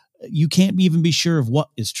you can't even be sure of what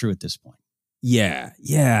is true at this point. Yeah,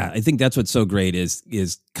 I think that's what's so great is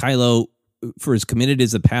Kylo, for as committed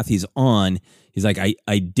as the path he's on. He's like,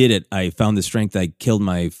 I did it. I found the strength. I killed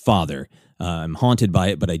my father. I'm haunted by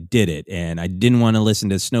it, but I did it. And I didn't want to listen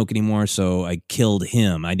to Snoke anymore, so I killed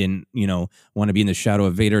him. I didn't, want to be in the shadow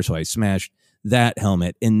of Vader, so I smashed that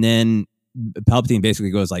helmet. And then Palpatine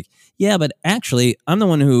basically goes like, yeah, but actually, I'm the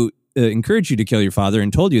one who encouraged you to kill your father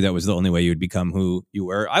and told you that was the only way you would become who you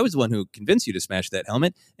were. I was the one who convinced you to smash that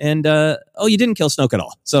helmet. And, you didn't kill Snoke at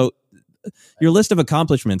all. So your list of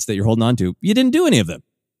accomplishments that you're holding on to, you didn't do any of them.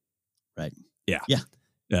 Right. Yeah.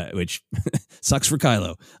 Which sucks for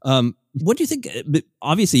Kylo. What do you think?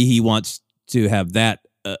 Obviously, he wants to have that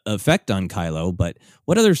effect on Kylo, but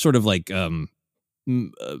what other sort of like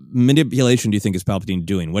manipulation do you think is Palpatine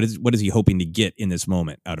doing? What is he hoping to get in this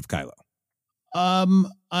moment out of Kylo?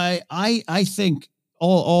 I think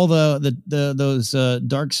all those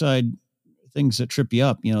dark side things that trip you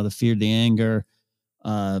up, the fear, the anger,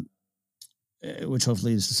 which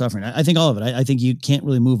hopefully is the suffering. I think all of it. I think you can't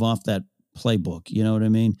really move off that playbook. You know what I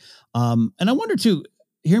mean? And I wonder too,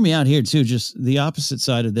 hear me out here too, just the opposite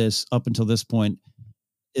side of this up until this point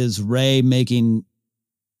is Rey making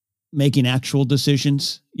actual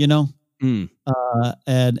decisions, and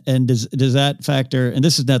does that factor, and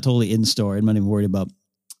this is not totally in the story. I'm not even worried about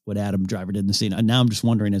what Adam Driver did in the scene. And now I'm just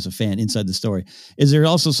wondering as a fan inside the story, is there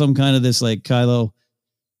also some kind of this like Kylo,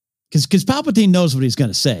 because Palpatine knows what he's going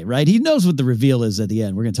to say, right? He knows what the reveal is at the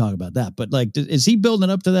end. We're going to talk about that. But like, is he building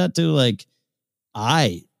up to that too? Like,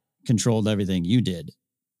 I controlled everything you did.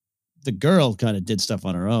 The girl kind of did stuff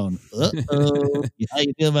on her own. Uh-oh. How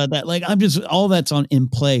you feel about that? Like, all that's in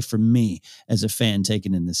play for me as a fan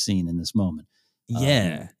taking in this scene in this moment.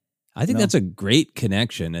 Yeah. I think that's a great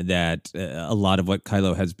connection, that a lot of what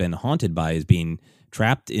Kylo has been haunted by is being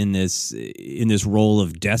trapped in this role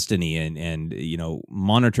of destiny and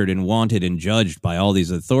monitored and wanted and judged by all these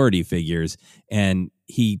authority figures. And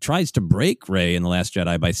he tries to break Rey in The Last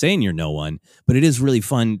Jedi by saying you're no one, but it is really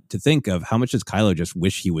fun to think of how much does Kylo just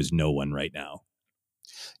wish he was no one right now.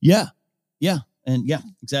 Yeah. And yeah,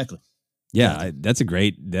 exactly. Yeah, that's a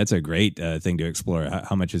great thing to explore.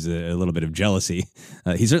 How much is a little bit of jealousy?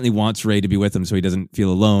 He certainly wants Rey to be with him so he doesn't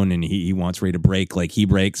feel alone, and he wants Rey to break like he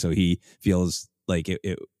breaks, so he feels like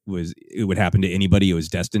it would happen to anybody. It was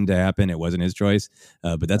destined to happen. It wasn't his choice.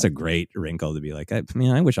 But that's a great wrinkle to be like, I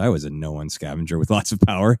wish I was a no one scavenger with lots of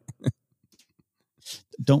power.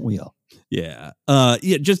 Don't we all? Yeah.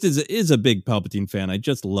 Just is a big Palpatine fan. I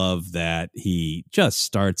just love that he just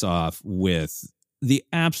starts off with the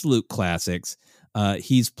absolute classics.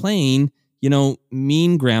 He's playing,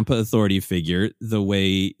 mean grandpa authority figure, the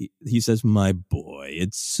way he says, my boy.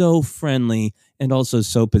 It's so friendly and also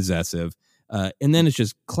so possessive. And then it's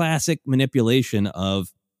just classic manipulation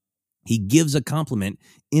of he gives a compliment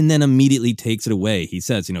and then immediately takes it away. He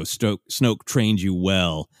says, Snoke trained you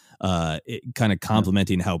well, kind of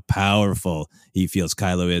complimenting how powerful he feels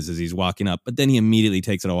Kylo is as he's walking up. But then he immediately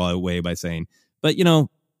takes it all away by saying, but,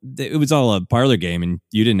 it was all a parlor game and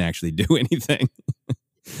you didn't actually do anything.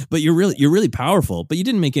 But you're really powerful, but you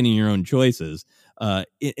didn't make any of your own choices. And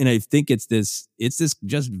I think it's this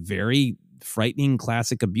just very frightening,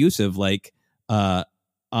 classic abusive, like,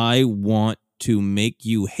 I want to make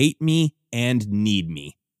you hate me and need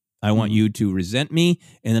me. I want you to resent me.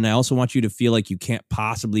 And then I also want you to feel like you can't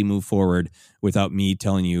possibly move forward without me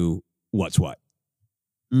telling you what's what.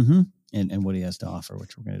 Mm-hmm. And what he has to offer,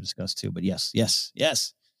 which we're going to discuss too. But yes.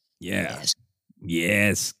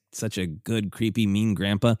 Such a good, creepy, mean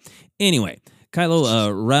grandpa. Anyway,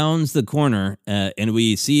 Kylo rounds the corner and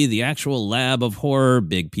we see the actual lab of horror,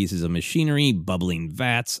 big pieces of machinery, bubbling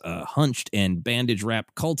vats, hunched and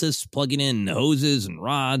bandage-wrapped cultists plugging in hoses and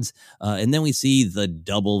rods. And then we see the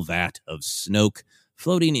double vat of Snoke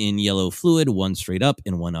floating in yellow fluid, one straight up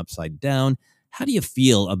and one upside down. How do you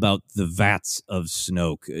feel about the vats of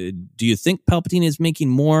Snoke? Do you think Palpatine is making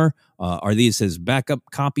more? Are these his backup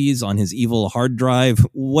copies on his evil hard drive?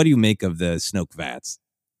 What do you make of the Snoke vats?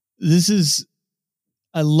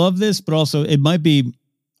 I love this, but also it might be,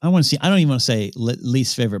 I don't even want to say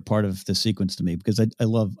least favorite part of the sequence to me, because I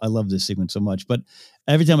love this sequence so much. But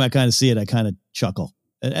every time I kind of see it, I kind of chuckle,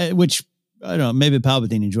 which I don't know, maybe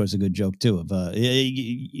Palpatine enjoys a good joke too. Of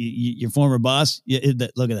your former boss,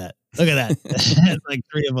 look at that. It's like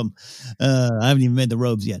 3 of them. I haven't even made the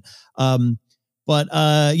robes yet. But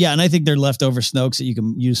and I think they're leftover Snokes that you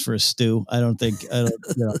can use for a stew. It's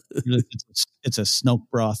a Snoke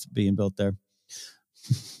broth being built there.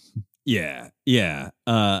 Yeah.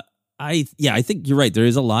 I think you're right. There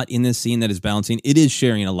is a lot in this scene that is balancing. It is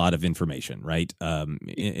sharing a lot of information, right?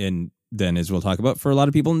 And then, as we'll talk about, for a lot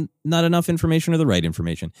of people, not enough information or the right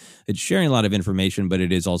information. It's sharing a lot of information, but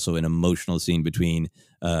it is also an emotional scene between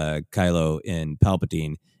Kylo and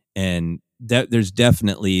Palpatine. And that there's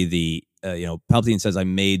definitely the, Palpatine says, I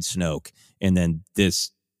made Snoke. And then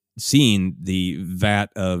this scene, the vat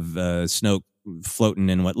of Snoke floating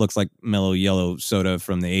in what looks like mellow yellow soda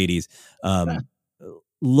from the 80s.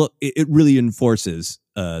 It really enforces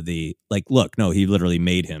he literally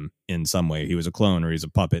made him in some way. He was a clone, or he's a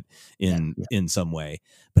puppet in some way.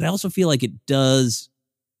 But I also feel like it does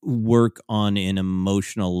work on an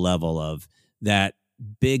emotional level of that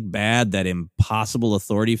big bad, that impossible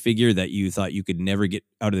authority figure that you thought you could never get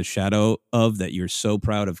out of the shadow of, that you're so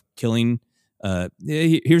proud of killing.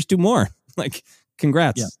 Here's 2 more. Like,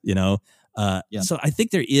 congrats, So I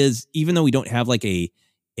think there is, even though we don't have like a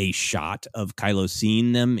shot of Kylo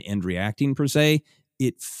seeing them and reacting per se,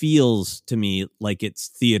 it feels to me like it's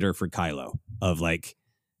theater for Kylo, of like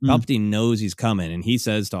Palpatine knows he's coming, and he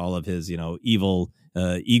says to all of his, evil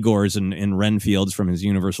Igors and Renfields from his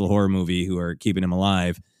Universal horror movie who are keeping him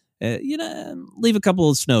alive, leave a couple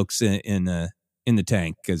of Snokes in the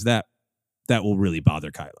tank, because that will really bother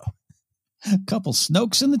Kylo. A couple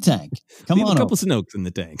Snokes in the tank. Leave a couple Snokes in the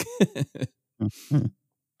tank.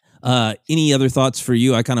 Any other thoughts for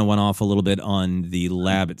you? I kind of went off a little bit on the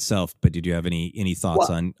lab itself, but did you have any thoughts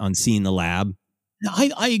on seeing the lab?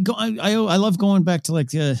 I love going back to like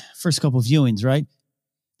the first couple of viewings, right?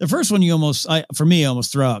 The first one, I almost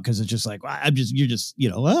throw out, because it's just like, you're just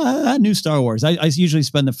new Star Wars. I usually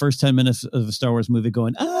spend the first 10 minutes of a Star Wars movie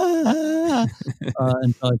going until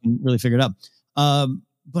I can really figure it out.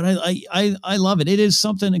 But I love it. It is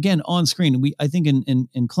something, again, on screen. I think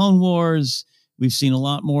in Clone Wars, we've seen a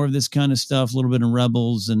lot more of this kind of stuff, a little bit in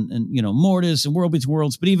Rebels and Mortis and World Between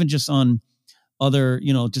Worlds, but even just on other,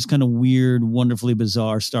 just kind of weird, wonderfully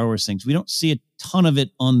bizarre Star Wars things. We don't see a ton of it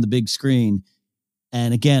on the big screen.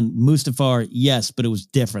 And again, Mustafar, yes, but it was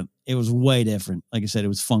different. It was way different. Like I said, it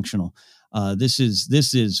was functional. This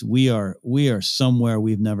is we are somewhere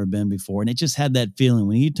we've never been before. And it just had that feeling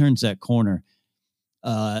when he turns that corner.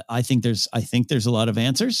 I think there's a lot of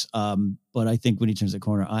answers. But I think when he turns the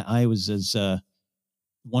corner, I was as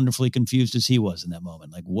wonderfully confused as he was in that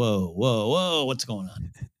moment. Like, whoa, what's going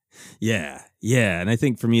on? Yeah. And I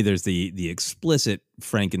think for me, there's the explicit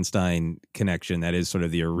Frankenstein connection that is sort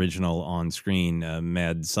of the original on-screen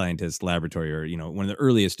mad scientist laboratory, or one of the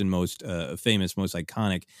earliest and most famous, most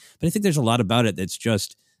iconic. But I think there's a lot about it that's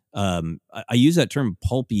just I use that term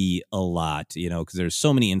pulpy a lot, because there's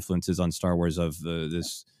so many influences on Star Wars of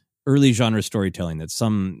this early genre storytelling, that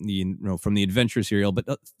some from the adventure serial, but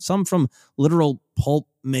some from literal pulp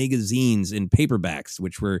magazines in paperbacks,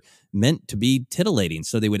 which were meant to be titillating.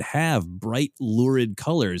 So they would have bright, lurid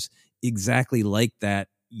colors exactly like that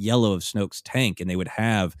yellow of Snoke's tank, and they would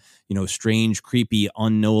have strange, creepy,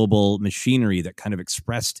 unknowable machinery that kind of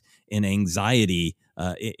expressed an anxiety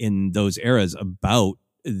in those eras about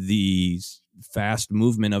the fast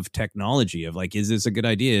movement of technology, of like, is this a good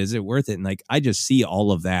idea? Is it worth it? And like, I just see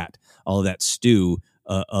all of that stew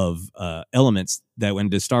of elements that went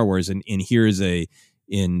into Star Wars. And here's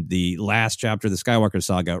in the last chapter of the Skywalker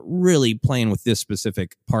saga, really playing with this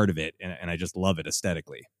specific part of it. And I just love it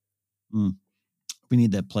aesthetically. We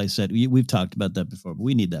need that playset. We've talked about that before, but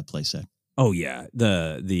we need that playset. Oh yeah.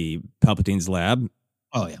 The Palpatine's lab.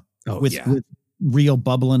 Oh yeah. With real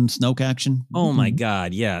bubbling Snoke action. Oh my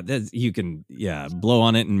God. Yeah. You can blow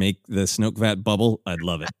on it and make the Snoke vat bubble. I'd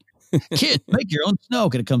love it. Kid, make your own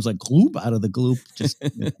Snoke. And it comes like gloop out of the gloop. Just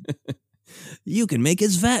you can make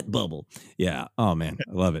his vat bubble. Yeah. Oh man.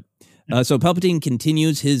 I love it. So Palpatine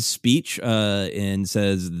continues his speech and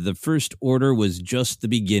says, "The First Order was just the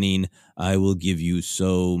beginning. I will give you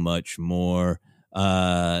so much more."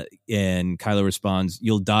 And Kylo responds,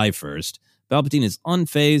 "You'll die first." Palpatine is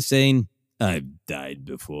unfazed, saying, "I've died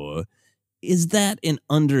before." is that an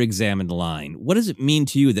underexamined line? What does it mean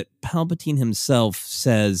to you that Palpatine himself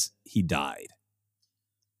says he died?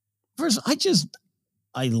 First,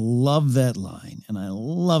 I love that line, and I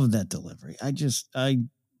love that delivery. I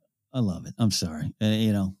love it. I'm sorry.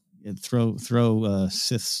 Throw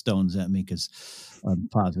Sith stones at me because I'm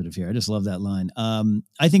positive here. I just love that line.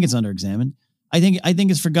 I think it's underexamined. I think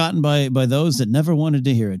it's forgotten by those that never wanted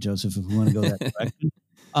to hear it, Joseph, if we want to go that direction.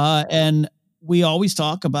 And we always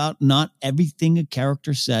talk about not everything a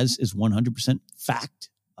character says is 100% fact.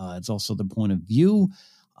 It's also the point of view.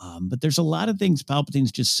 But there's a lot of things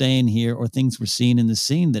Palpatine's just saying here, or things we're seeing in the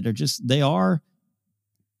scene that they are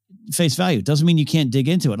face value. It doesn't mean you can't dig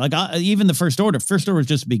into it. Like even the First Order is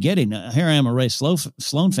just beginning. Here I am, a Ray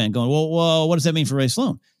Sloan fan going, well, what does that mean for Ray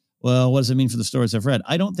Sloan? Well, what does it mean for the stories I've read?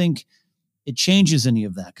 I don't think it changes any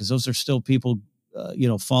of that, because those are still people,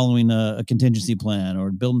 following a contingency plan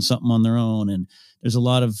or building something on their own. And there's a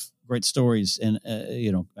lot of great stories, and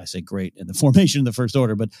I say great in the formation of the First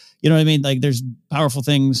Order, but you know what I mean? Like there's powerful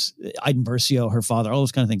things, Iden Versio, her father, all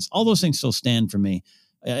those kind of things. All those things still stand for me.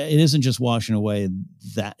 It isn't just washing away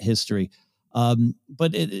that history.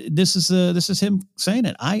 But this is him saying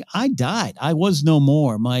it. I died. I was no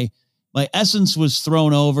more. My essence was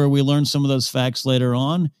thrown over. We learned some of those facts later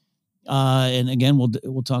on. And again,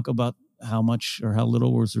 we'll talk about how much or how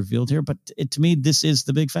little was revealed here. But to me, this is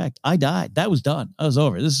the big fact. I died. That was done. I was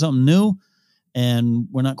over. This is something new, and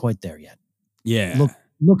we're not quite there yet. Yeah.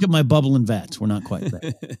 Look at my bubbling vats. We're not quite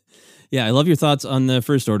there. Yeah, I love your thoughts on the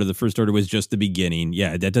First Order. The First Order was just the beginning.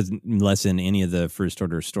 Yeah, that doesn't lessen any of the First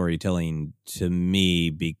Order storytelling to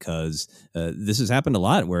me, because this has happened a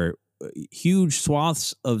lot where huge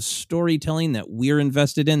swaths of storytelling that we're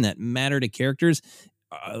invested in that matter to characters,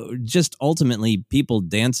 just ultimately people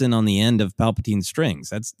dancing on the end of Palpatine's strings.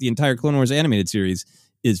 That's the entire Clone Wars animated series,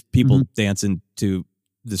 is people dancing to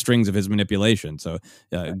the strings of his manipulation. So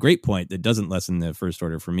great point. That doesn't lessen the First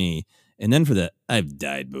Order for me. And then for the I've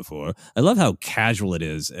died before, I love how casual it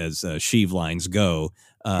is as Sheev lines go.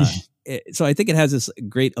 So I think it has this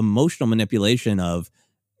great emotional manipulation of,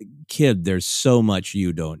 kid, there's so much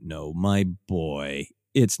you don't know. My boy,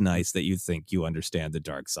 it's nice that you think you understand the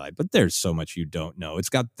dark side, but there's so much you don't know. It's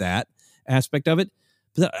got that aspect of it.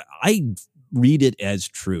 But I read it as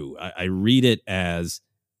true. I read it as,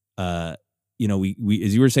 we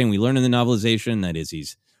as you were saying, we learn in the novelization that is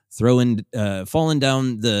he's falling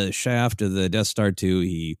down the shaft of the Death Star 2.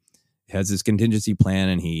 He has this contingency plan,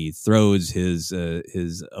 and he throws his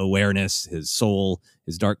awareness, his soul,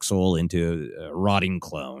 his dark soul, into a rotting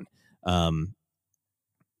clone.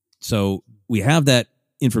 So we have that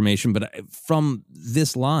information, but from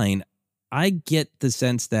this line, I get the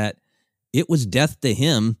sense that it was death to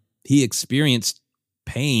him. He experienced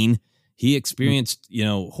pain. He experienced,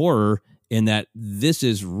 horror, and that this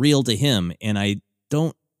is real to him. And I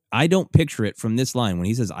don't picture it from this line when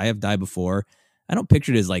he says, I have died before. I don't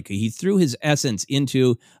picture it as like he threw his essence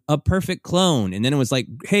into a perfect clone, and then it was like,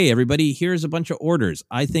 hey, everybody, here's a bunch of orders.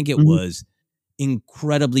 I think it was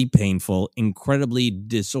incredibly painful, incredibly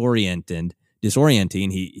disorienting.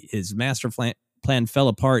 His master plan fell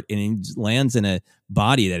apart, and he lands in a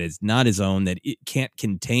body that is not his own, that it can't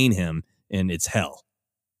contain him, and it's hell.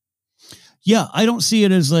 Yeah, I don't see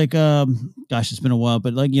it as like, it's been a while,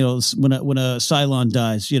 but like, when a Cylon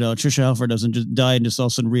dies, Trisha Helfer doesn't just die and just all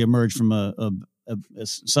of a sudden reemerge from a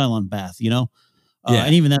Cylon bath,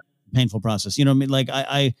 and even that painful process, I mean? Like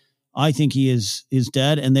I think he is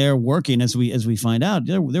dead, and they're working, as we find out,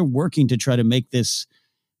 they're working to try to make this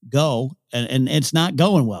go, and it's not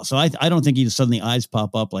going well. So I don't think he just suddenly eyes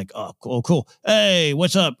pop up like, oh, cool. Hey,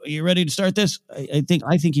 what's up? Are you ready to start this? I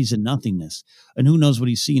think he's in nothingness, and who knows what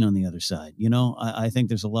he's seen on the other side. I think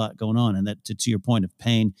there's a lot going on, and that to your point of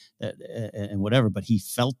pain and whatever, but he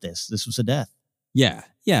felt this. This was a death. Yeah.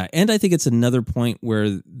 And I think it's another point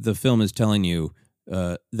where the film is telling you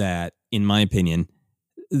that, in my opinion,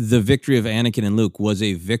 the victory of Anakin and Luke was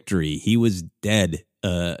a victory. He was dead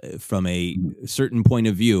from a certain point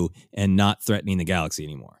of view and not threatening the galaxy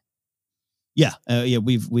anymore. Yeah.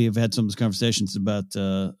 We've had some conversations about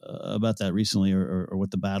that recently, or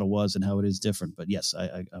what the battle was and how it is different. But yes,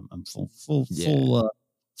 I'm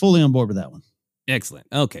fully on board with that one. Excellent.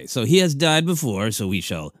 Okay, so he has died before, so we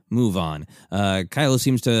shall move on. Kylo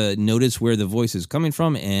seems to notice where the voice is coming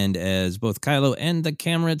from, and as both Kylo and the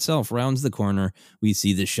camera itself rounds the corner, we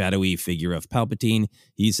see the shadowy figure of Palpatine.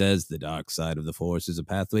 He says the dark side of the Force is a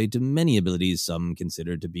pathway to many abilities, some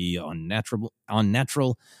considered to be unnatural,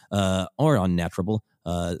 some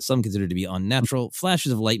considered to be unnatural,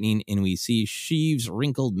 flashes of lightning, and we see Sheev's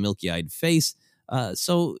wrinkled, milky-eyed face.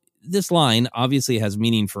 So this line obviously has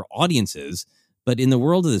meaning for audiences, But in the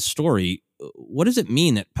world of the story, what does it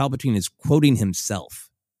mean that Palpatine is quoting himself?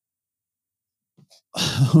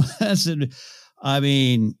 I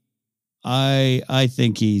mean, I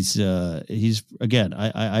think he's again.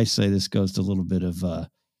 I say this goes to a little bit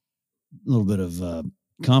of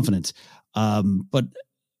confidence, but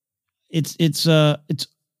it's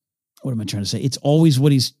what am I trying to say? It's always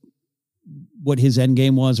what his end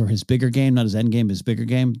game was, or his bigger game, not his end game, his bigger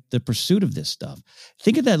game, the pursuit of this stuff.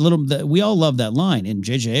 Think of that we all love that line. And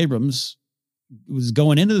J.J. Abrams was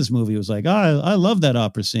going into this movie, was like, I love that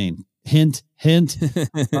opera scene. Hint, hint.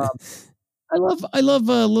 I love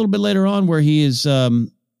a little bit later on where he is, he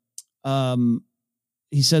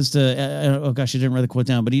says to, oh gosh, I didn't write the quote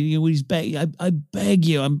down, but he's begging, I beg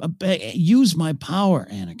you, use my power,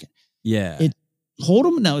 Anakin. Yeah. Hold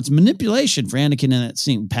him. Now it's manipulation for Anakin in that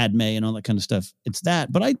scene, Padme and all that kind of stuff. It's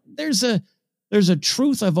that, but there's a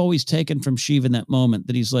truth I've always taken from Sheev in that moment,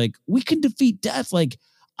 that he's like, we can defeat death. Like,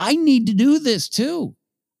 I need to do this too.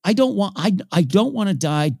 I don't want to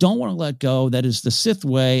die. Don't want to let go. That is the Sith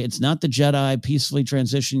way. It's not the Jedi peacefully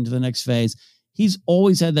transitioning to the next phase. He's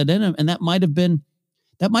always had that in him. And that might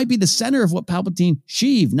be the center of what Palpatine,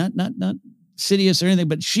 Sheev, not Sidious or anything,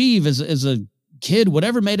 but Sheev as a kid,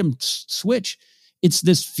 whatever made him switch. It's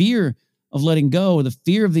this fear of letting go, the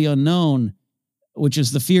fear of the unknown, which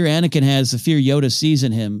is the fear Anakin has, the fear Yoda sees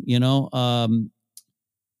in him,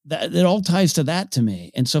 that it all ties to that to me.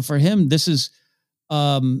 And so for him, this is,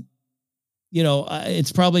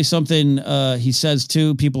 it's probably something he says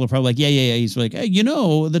too. People are probably like, yeah. He's like, hey,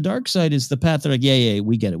 the dark side is the path. They're like, yeah,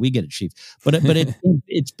 we get it, Chief. But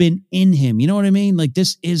it's been in him. You know what I mean? Like,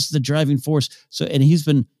 this is the driving force. So, and he's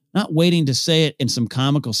been not waiting to say it in some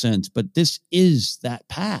comical sense, but this is that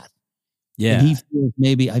path. Yeah. And he feels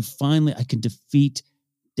maybe I can defeat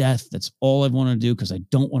death. That's all I want to do, because I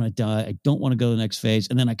don't want to die. I don't want to go to the next phase.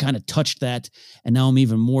 And then I kind of touched that, and now I'm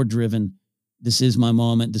even more driven. This is my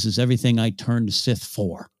moment. This is everything I turned to Sith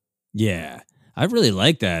for. Yeah. I really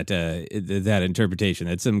like that interpretation.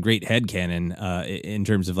 That's some great headcanon in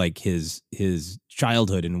terms of like his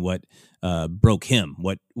childhood and what broke him,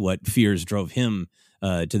 what fears drove him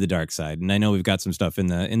to the dark side. And I know we've got some stuff in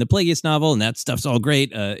the Plagueis novel, and that stuff's all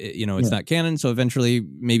great. It's not canon, so eventually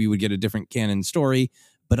maybe we'd get a different canon story.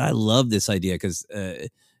 But I love this idea, because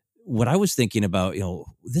what I was thinking about,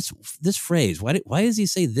 this phrase. Why does he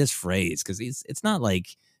say this phrase? Because it's not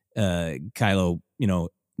like Kylo,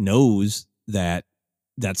 knows that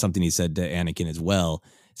that's something he said to Anakin as well.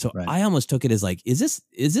 So right. I almost took it as like, is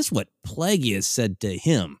this what Plagueis said to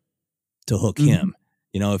him to hook him?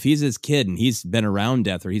 If he's his kid and he's been around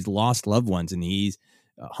death, or he's lost loved ones and he's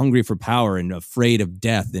hungry for power and afraid of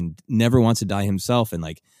death and never wants to die himself. And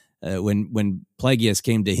like when Plagueis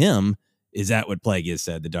came to him, is that what Plagueis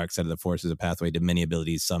said? The dark side of the Force is a pathway to many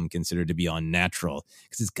abilities some consider to be unnatural.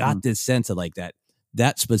 Because it's got this sense of like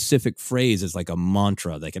that specific phrase is like a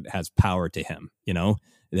mantra, like it has power to him,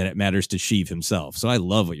 that it matters to Sheev himself. So I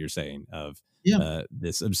love what you're saying of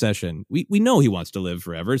this obsession. We know he wants to live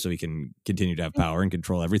forever so he can continue to have power and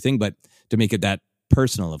control everything, but to make it that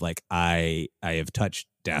personal of like, I have touched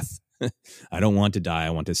death. I don't want to die.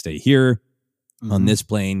 I want to stay here on this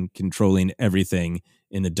plane, controlling everything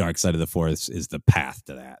in the dark side of the Force is the path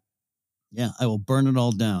to that. Yeah, I will burn it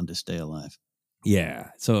all down to stay alive. Yeah,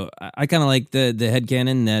 so I kind of like the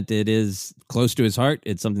headcanon that it is close to his heart.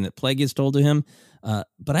 It's something that Plagueis told to him.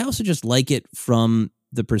 But I also just like it from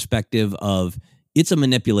the perspective of it's a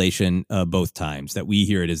manipulation both times that we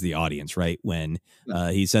hear it as the audience, right? When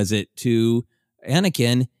he says it to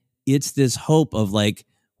Anakin, it's this hope of like,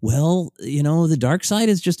 well, the dark side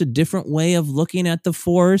is just a different way of looking at the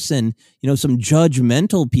Force. And, some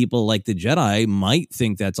judgmental people like the Jedi might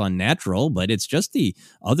think that's unnatural, but it's just the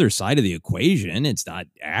other side of the equation. It's not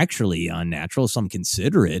actually unnatural. Some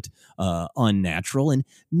consider it unnatural. And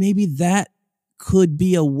maybe that could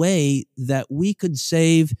be a way that we could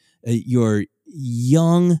save your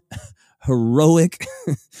young, heroic,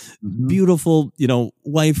 beautiful,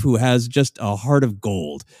 wife who has just a heart of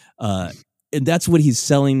gold. And that's what he's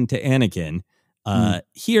selling to Anakin.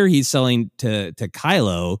 Here he's selling to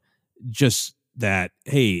Kylo just that,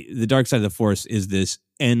 hey, the dark side of the Force is this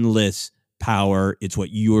endless power. It's what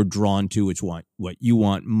you're drawn to. It's what you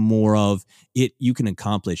want more of. You can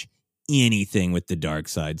accomplish anything with the dark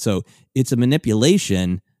side. So it's a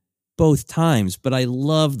manipulation both times. But I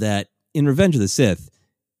love that in Revenge of the Sith,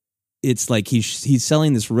 it's like he's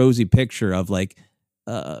selling this rosy picture of like,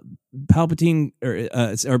 Palpatine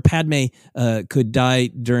or Padme could die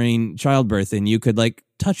during childbirth, and you could like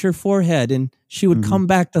touch her forehead and she would come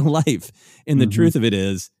back to life. And the truth of it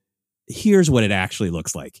is, here's what it actually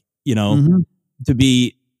looks like, to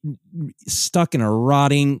be stuck in a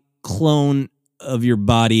rotting clone of your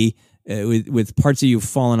body with parts of you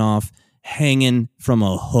falling off, hanging from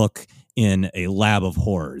a hook in a lab of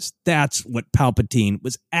horrors. That's what Palpatine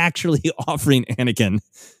was actually offering Anakin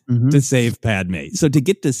to save Padme. So to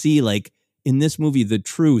get to see, like, in this movie, the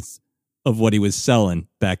truth of what he was selling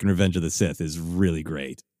back in Revenge of the Sith is really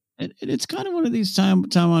great. It's kind of one of these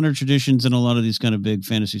time-honored traditions in a lot of these kind of big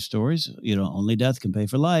fantasy stories. You know, only death can pay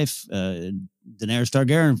for life. Daenerys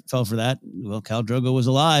Targaryen fell for that. Well, Khal Drogo was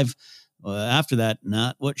alive. After that,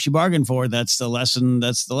 not what she bargained for. That's the lesson.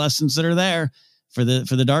 That's the lessons that are there for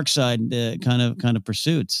the dark side kind of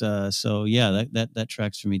pursuits. So yeah, that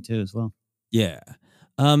tracks for me too as well. Yeah.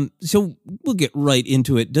 So we'll get right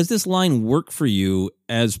into it. Does this line work for you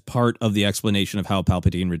as part of the explanation of how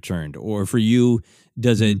Palpatine returned? Or for you,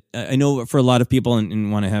 does it, I know for a lot of people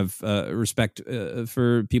and want to have respect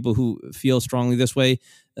for people who feel strongly this way,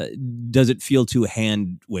 does it feel too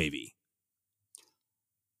hand wavy?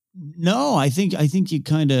 No, I think you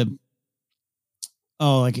kind of,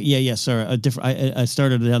 sorry. I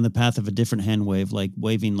started down the path of a different hand wave, like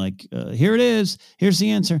waving, like here it is, here's the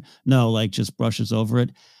answer. No, like just brushes over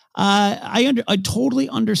it. I totally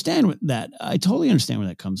understand that. I totally understand where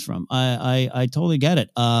that comes from. I totally get it.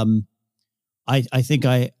 I think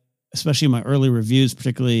especially in my early reviews,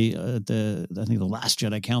 particularly I think the last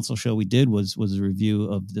Jedi Council show we did was a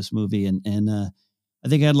review of this movie, and I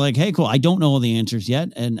think I had like, hey, cool. I don't know all the answers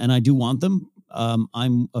yet, and I do want them.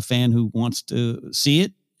 I'm a fan who wants to see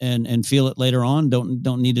it and feel it later on.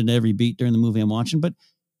 Don't need it at every beat during the movie I'm watching. But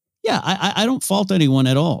yeah, I don't fault anyone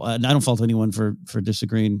at all. I don't fault anyone for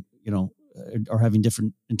disagreeing, or having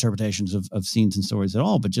different interpretations of scenes and stories at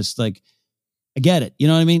all. But just like, I get it. You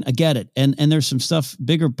know what I mean? I get it. And there's some stuff,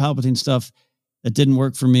 bigger Palpatine stuff that didn't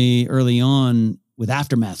work for me early on with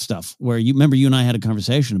Aftermath stuff, where you and I had a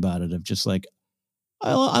conversation about it of just like,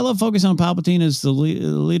 I love focusing on Palpatine as the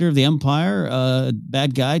leader of the Empire,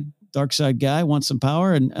 bad guy, dark side guy, wants some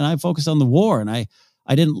power. And I focused on the war. And I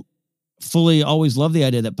didn't fully always love the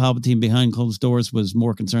idea that Palpatine behind closed doors was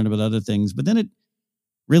more concerned about other things. But then it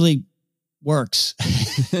really works,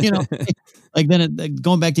 like then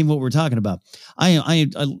going back to what we're talking about.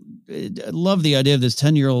 I love the idea of this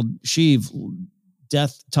 10-year-old Sheev.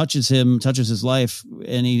 Death touches his life,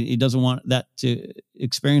 and he doesn't want that to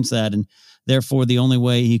experience that. And therefore, the only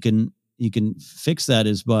way he can fix that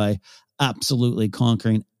is by absolutely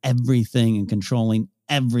conquering everything and controlling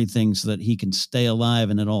everything so that he can stay alive,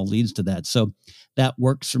 and it all leads to that. So that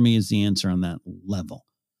works for me as the answer on that level.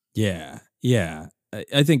 Yeah.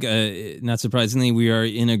 I think, not surprisingly, we are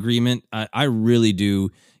in agreement. I really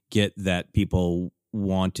do get that people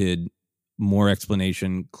wanted more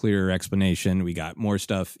explanation, clearer explanation. We got more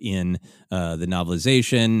stuff in the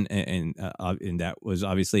novelization, and that was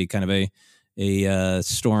obviously kind of a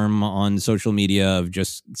storm on social media of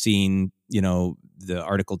just seeing, the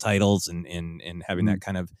article titles and having that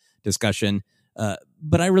kind of discussion.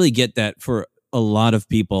 But I really get that for a lot of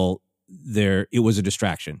people it was a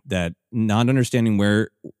distraction, that not understanding where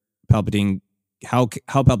Palpatine, how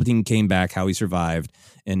Palpatine came back, how he survived,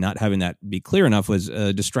 and not having that be clear enough was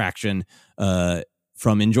a distraction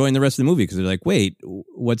from enjoying the rest of the movie, because they're like, wait,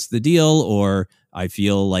 what's the deal? Or I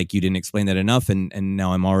feel like you didn't explain that enough, and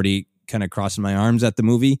now I'm already kind of crossing my arms at the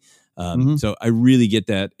movie. So I really get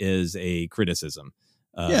that as a criticism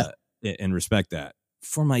and respect that.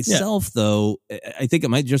 For myself, though, I think it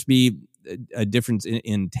might just be a difference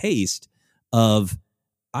in taste of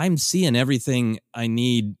I'm seeing everything I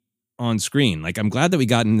need on screen. Like, I'm glad that we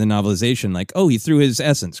got in the novelization, like, oh, he threw his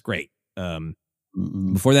essence. Great.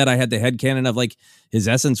 Before that, I had the headcanon of like his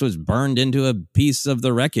essence was burned into a piece of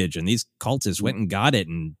the wreckage, and these cultists went and got it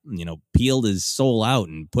and, peeled his soul out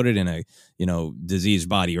and put it in a, diseased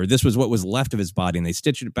body, or this was what was left of his body and they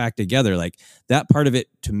stitched it back together. Like, that part of it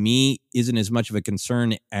to me isn't as much of a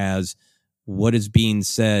concern as what is being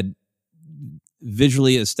said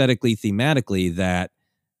visually, aesthetically, thematically, that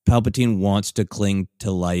Palpatine wants to cling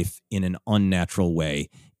to life in an unnatural way.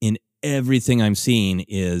 In everything I'm seeing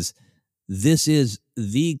this is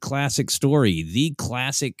the classic story, the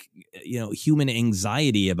classic, human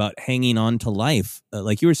anxiety about hanging on to life.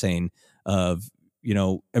 Like you were saying, of,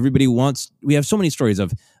 everybody wants, we have so many stories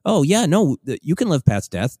of, oh yeah, no, you can live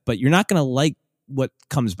past death, but you're not going to like what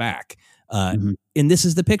comes back. And this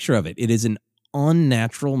is the picture of it. It is an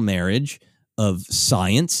unnatural marriage of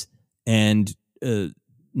science and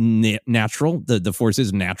natural. The force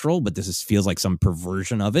is natural, but feels like some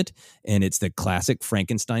perversion of it. And it's the classic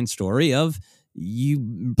Frankenstein story of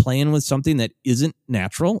you playing with something that isn't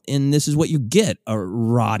natural. And this is what you get: a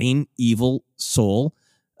rotting, evil soul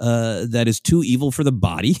that is too evil for the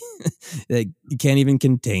body. That you can't even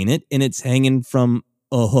contain it, and it's hanging from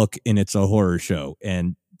a hook, and it's a horror show.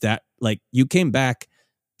 And that, like, you came back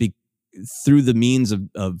through the means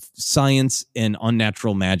of science and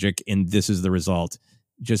unnatural magic, and this is the result.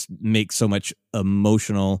 Just makes so much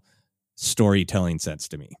emotional storytelling sense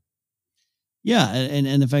to me. Yeah,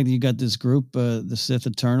 and the fact that you got this group, the Sith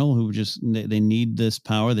Eternal, who just they need this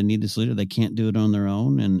power, they need this leader. They can't do it on their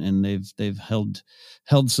own, and they've held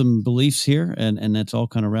some beliefs here, and that's all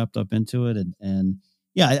kind of wrapped up into it. And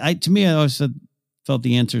yeah, to me, I always felt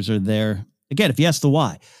the answers are there. Again, if you ask the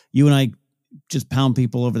why, you and I just pound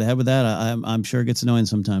people over the head with that. I'm sure it gets annoying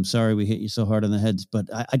sometimes. Sorry, we hit you so hard on the heads, but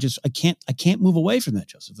I can't move away from that,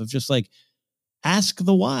 Joseph. Of just like, ask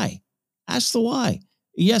the why. Ask the why.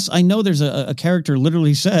 Yes, I know there's a character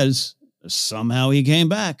literally says somehow he came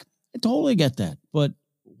back. I totally get that, but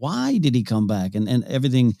why did he come back? And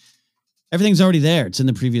everything's already there. It's in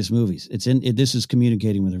the previous movies. This is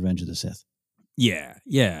communicating with Revenge of the Sith.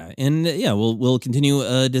 Yeah, and we'll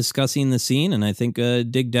continue discussing the scene, and I think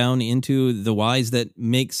dig down into the whys that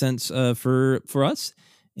make sense for us,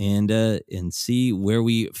 and see where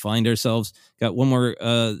we find ourselves. Got one more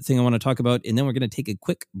thing I want to talk about, and then we're going to take a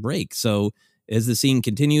quick break. So as the scene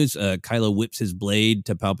continues, Kylo whips his blade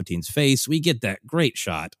to Palpatine's face. We get that great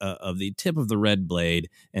shot of the tip of the red blade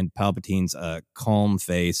and Palpatine's calm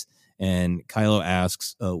face, and Kylo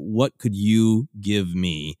asks, "What could you give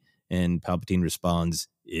me?" And Palpatine responds,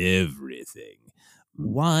 "Everything."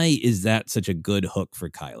 Why is that such a good hook for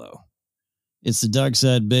Kylo? It's the dark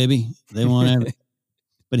side, baby. They want everything.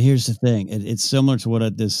 But here's the thing. It's similar to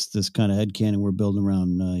what this kind of headcanon we're building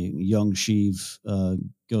around young Sheev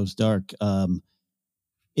goes dark.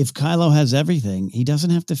 If Kylo has everything, he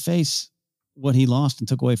doesn't have to face what he lost and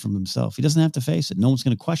took away from himself. He doesn't have to face it. No one's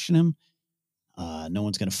going to question him. No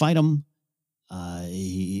one's going to fight him.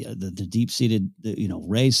 The deep-seated,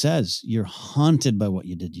 Rey says, you're haunted by what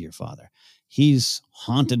you did to your father. He's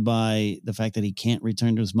haunted by the fact that he can't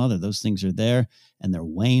return to his mother. Those things are there, and they're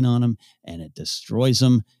weighing on him, and it destroys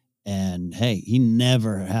him. And hey, he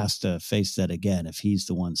never has to face that again if he's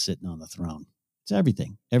the one sitting on the throne. It's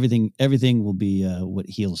everything. Everything will be what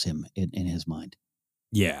heals him in his mind.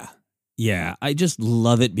 Yeah, I just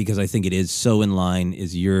love it because I think it is so in line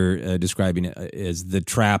as you're describing it as the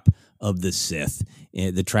trap of the Sith,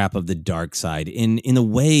 the trap of the dark side. In a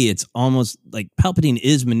way, it's almost like Palpatine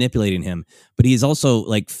is manipulating him, but he's also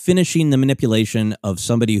like finishing the manipulation of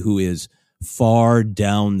somebody who is far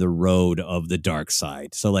down the road of the dark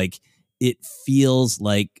side. So like it feels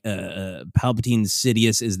like Palpatine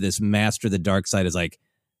Sidious is this master of the dark side, is like,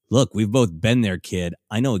 look, we've both been there, kid.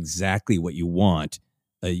 I know exactly what you want.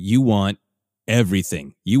 You want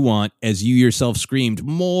everything. You want, as you yourself screamed,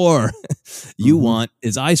 more. You want,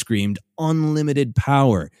 as I screamed, unlimited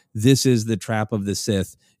power. This is the trap of the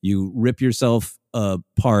Sith. You rip yourself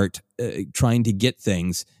apart trying to get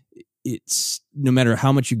things. It's no matter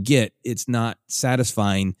how much you get, it's not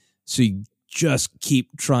satisfying. So you just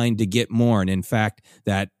keep trying to get more. And in fact,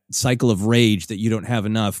 that cycle of rage that you don't have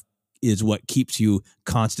enough is what keeps you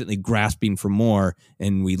constantly grasping for more.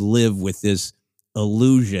 And we live with this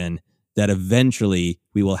illusion that eventually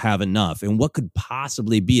we will have enough. And what could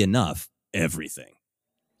possibly be enough? Everything.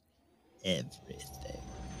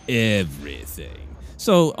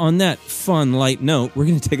 So on that fun, light note, we're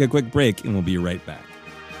going to take a quick break and we'll be right back.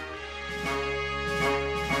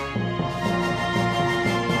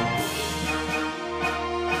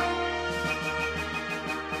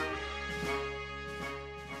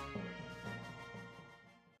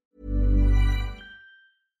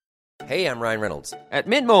 Hey, I'm Ryan Reynolds. At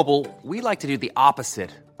Mint Mobile, we like to do the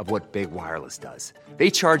opposite of what Big Wireless does. They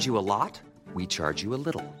charge you a lot, we charge you a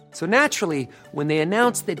little. So naturally, when they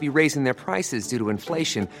announced they'd be raising their prices due to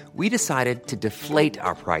inflation, we decided to deflate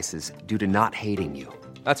our prices due to not hating you.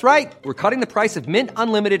 That's right. We're cutting the price of Mint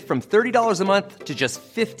Unlimited from $30 a month to just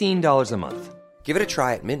 $15 a month. Give it a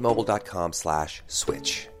try at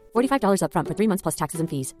mintmobile.com/switch. $45 up front for 3 months plus taxes and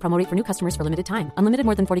fees. Promo rate for new customers for limited time. Unlimited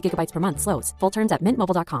more than 40 gigabytes per month. Slows full terms at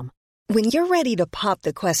mintmobile.com. When you're ready to pop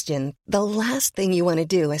the question, the last thing you want to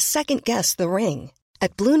do is second-guess the ring.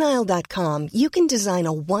 At BlueNile.com, you can design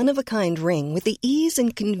a one-of-a-kind ring with the ease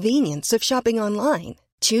and convenience of shopping online.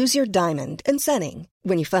 Choose your diamond and setting.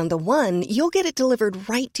 When you find the one, you'll get it delivered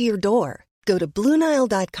right to your door. Go to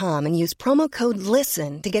BlueNile.com and use promo code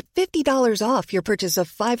LISTEN to get $50 off your purchase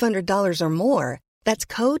of $500 or more. That's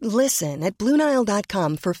code LISTEN at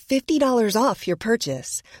BlueNile.com for $50 off your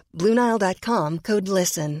purchase. BlueNile.com, code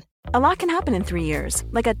LISTEN. A lot can happen in 3 years,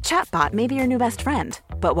 like a chatbot may be your new best friend.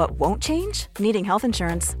 But what won't change? Needing health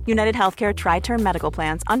insurance. United Healthcare Tri-Term Medical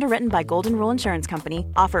Plans, underwritten by Golden Rule Insurance Company,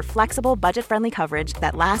 offer flexible, budget-friendly coverage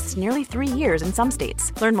that lasts nearly 3 years in some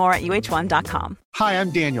states. Learn more at uh1.com. Hi,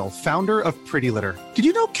 I'm Daniel, founder of Pretty Litter. Did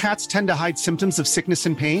you know cats tend to hide symptoms of sickness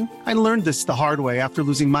and pain? I learned this the hard way after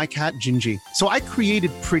losing my cat, Gingy. So I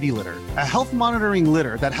created Pretty Litter, a health monitoring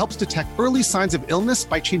litter that helps detect early signs of illness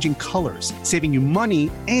by changing colors, saving you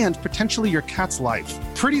money and potentially your cat's life.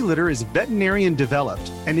 Pretty Litter is veterinarian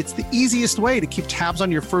developed, and it's the easiest way to keep tabs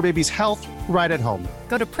on your fur baby's health right at home.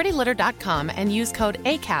 Go to prettylitter.com and use code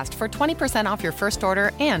ACAST for 20% off your first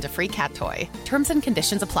order and a free cat toy. Terms and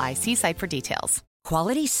conditions apply. See site for details.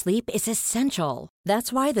 Quality sleep is essential.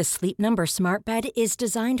 That's why the Sleep Number Smart Bed is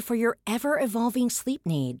designed for your ever-evolving sleep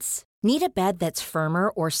needs. Need a bed that's firmer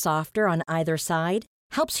or softer on either side?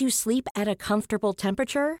 Helps you sleep at a comfortable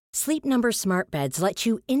temperature? Sleep Number Smart Beds let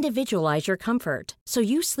you individualize your comfort, so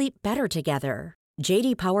you sleep better together.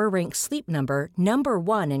 J.D. Power ranks Sleep Number number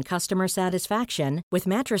 1 in customer satisfaction with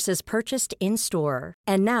mattresses purchased in-store.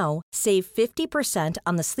 And now, save 50%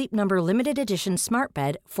 on the Sleep Number Limited Edition Smart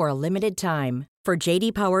Bed for a limited time. For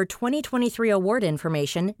J.D. Power 2023 award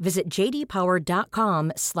information, visit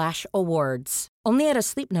jdpower.com/awards. Only at a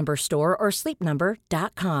Sleep Number store or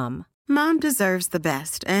sleepnumber.com. Mom deserves the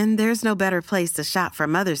best, and there's no better place to shop for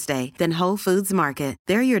Mother's Day than Whole Foods Market.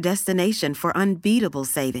 They're your destination for unbeatable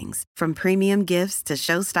savings, from premium gifts to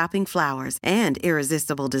show-stopping flowers and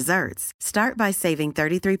irresistible desserts. Start by saving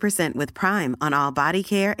 33% with Prime on all body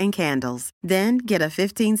care and candles. Then get a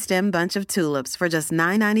 15-stem bunch of tulips for just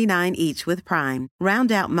 $9.99 each with Prime.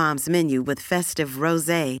 Round out Mom's menu with festive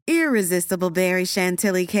rosé, irresistible berry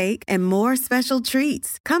chantilly cake, and more special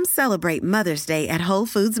treats. Come celebrate Mother's Day at Whole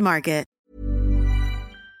Foods Market.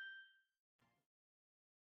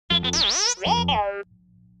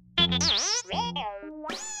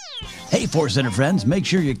 Hey, Force Center friends, make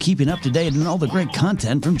sure you're keeping up to date on all the great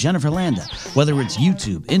content from Jennifer Landa. Whether it's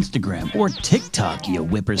YouTube, Instagram, or TikTok, you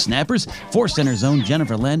whippersnappers, Force Center's own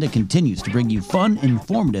Jennifer Landa continues to bring you fun,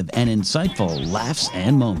 informative, and insightful laughs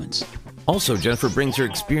and moments. Also, Jennifer brings her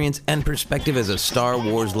experience and perspective as a Star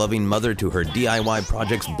Wars-loving mother to her DIY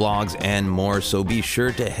projects, blogs, and more. So be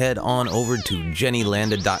sure to head on over to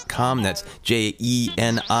JennyLanda.com. That's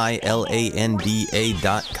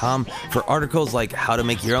JENILANDA.com for articles like how to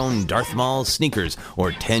make your own Darth Maul sneakers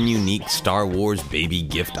or 10 unique Star Wars baby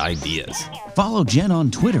gift ideas. Follow Jen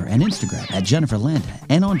on Twitter and Instagram at Jennifer Landa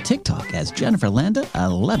and on TikTok as Jennifer Landa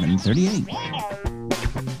 1138.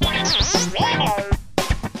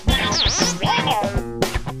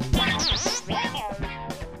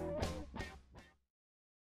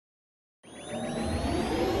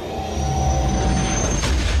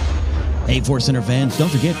 Hey, Force Center fans, don't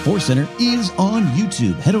forget Force Center is on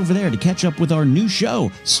YouTube. Head over there to catch up with our new show,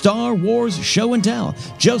 Star Wars Show and Tell.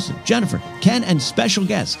 Joseph, Jennifer, Ken, and special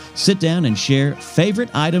guests sit down and share favorite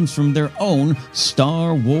items from their own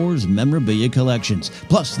Star Wars memorabilia collections.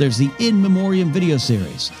 Plus, there's the In Memoriam video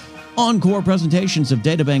series, encore presentations of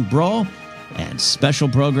Databank Brawl, and special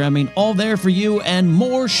programming all there for you, and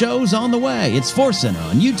more shows on the way. It's Force Center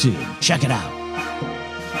on YouTube. Check it out.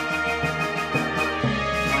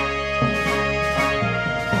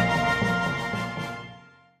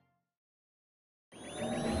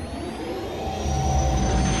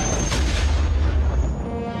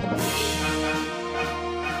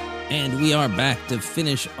 And we are back to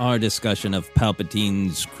finish our discussion of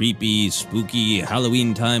Palpatine's creepy, spooky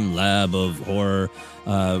Halloween time lab of horror.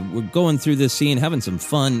 We're going through this scene, having some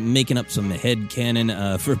fun, making up some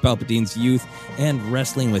headcanon for Palpatine's youth, and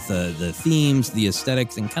wrestling with the themes, the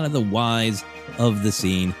aesthetics, and kind of the whys of the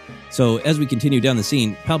scene. So as we continue down the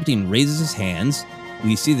scene, Palpatine raises his hands.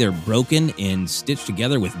 We see they're broken and stitched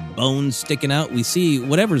together with bones sticking out. We see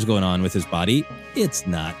whatever's going on with his body. It's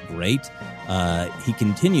not great. He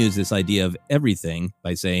continues this idea of everything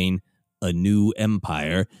by saying a new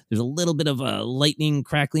empire. There's a little bit of a lightning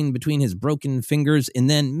crackling between his broken fingers, and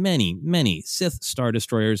then many, many Sith Star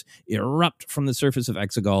Destroyers erupt from the surface of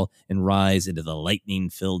Exegol and rise into the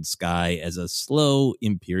lightning-filled sky as a slow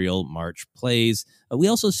Imperial march plays. We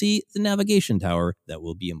also see the navigation tower that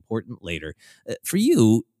will be important later. For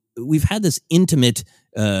you, we've had this intimate,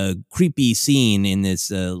 creepy scene in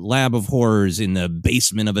this lab of horrors in the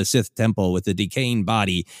basement of a Sith temple with a decaying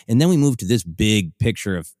body, and then we move to this big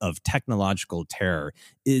picture of technological terror.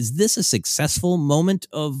 Is this a successful moment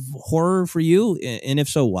of horror for you? And if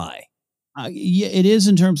so, why? Yeah, it is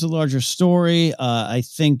in terms of larger story. I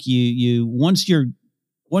think you once you're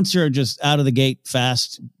just out of the gate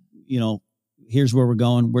fast, here's where we're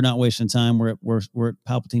going. We're not wasting time. We're at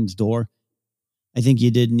Palpatine's door. I think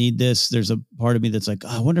you did need this. There's a part of me that's like,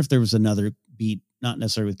 I wonder if there was another beat not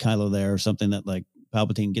necessarily with Kylo there, or something that like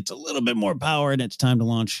Palpatine gets a little bit more power and it's time to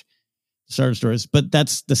launch Star Destroyers. But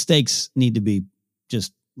that's the stakes need to be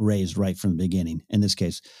just raised right from the beginning. In this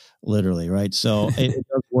case, literally, right? So it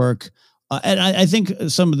does work. And I think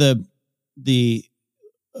some of the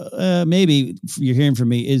maybe you're hearing from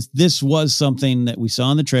me is this was something that we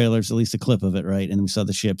saw in the trailers, at least a clip of it, right? And we saw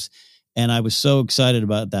the ships, and I was so excited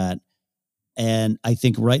about that. And I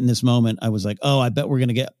think right in this moment, I was like, "Oh, I bet we're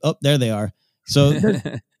gonna get." Oh, there they are. So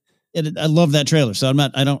I love that trailer. So I'm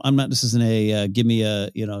not. This isn't a give me a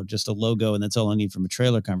just a logo and that's all I need from a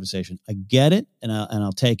trailer conversation. I get it, and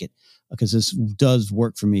I'll take it because this does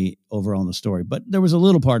work for me overall in the story. But there was a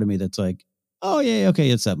little part of me that's like, "Oh yeah, okay,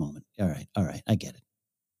 it's that moment. All right, I get it."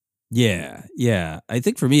 Yeah. I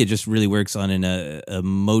think for me, it just really works on an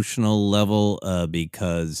emotional level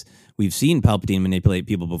because we've seen Palpatine manipulate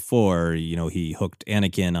people before. He hooked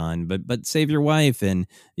Anakin on, but save your wife, and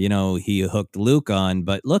he hooked Luke on.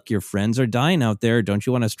 But look, your friends are dying out there. Don't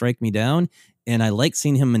you want to strike me down? And I like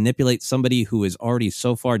seeing him manipulate somebody who is already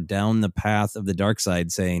so far down the path of the dark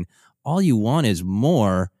side, saying, "All you want is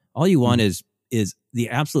more. All you want is the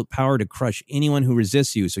absolute power to crush anyone who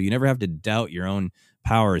resists you. So you never have to doubt your own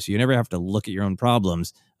power. So you never have to look at your own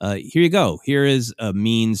problems. Here you go. Here is a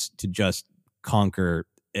means to just conquer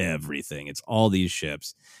everything. It's all these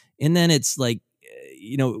ships." And then it's like,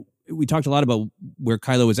 we talked a lot about where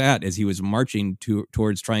Kylo was at as he was marching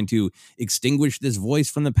towards trying to extinguish this voice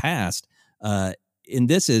from the past. And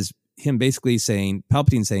this is him basically saying,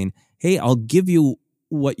 Palpatine saying, "Hey, I'll give you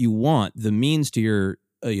what you want, the means to your,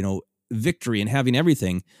 victory and having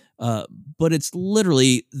everything. But it's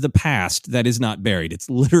literally the past that is not buried. It's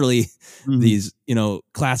literally these,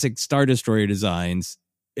 classic Star Destroyer designs,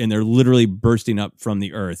 and they're literally bursting up from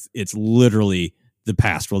the earth. It's literally the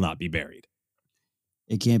past will not be buried."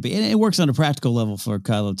 It can't be. And it works on a practical level for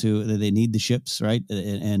Kylo too. They need the ships, right?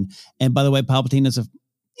 And by the way, Palpatine is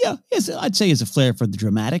I'd say is a flair for the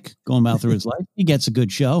dramatic going out through his life. He gets a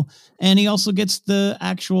good show, and he also gets the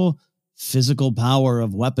actual physical power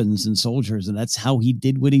of weapons and soldiers. And that's how he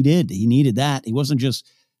did what he did. He needed that. He wasn't just,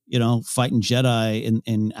 fighting Jedi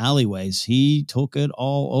in alleyways. He took it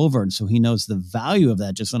all over. And so he knows the value of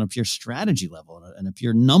that just on a pure strategy level and a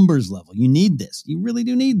pure numbers level. You need this. You really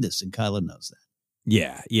do need this. And Kylo knows that.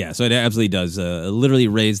 Yeah. So it absolutely does literally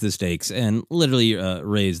raise the stakes and literally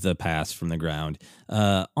raise the past from the ground.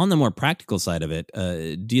 On the more practical side of it,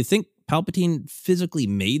 do you think Palpatine physically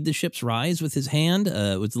made the ships rise with his hand,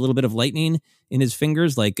 with a little bit of lightning in his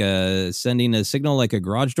fingers, like sending a signal like a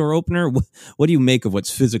garage door opener? What do you make of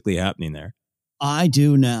what's physically happening there? I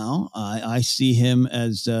do now. I see him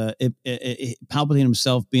as Palpatine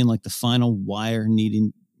himself being like the final wire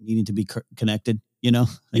needing to be connected,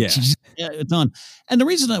 it's on. And the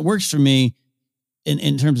reason that works for me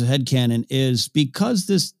in terms of headcanon is because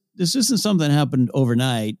this isn't something that happened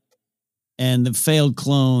overnight. And the failed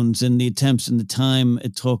clones and the attempts and the time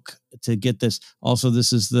it took to get this. Also,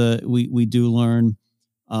 this is we do learn,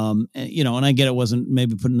 and I get it wasn't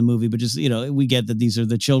maybe put in the movie, but just, we get that these are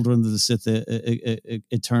the children of the Sith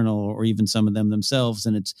eternal, or even some of them themselves.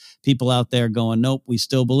 And it's people out there going, nope, we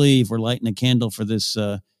still believe, we're lighting a candle for this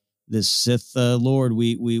Sith Lord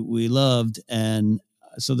we loved. And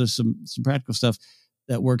so there's some practical stuff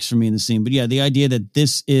that works for me in the scene. But yeah, the idea that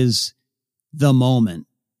this is the moment.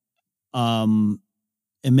 And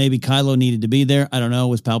maybe Kylo needed to be there. I don't know.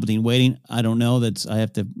 Was Palpatine waiting? I don't know. I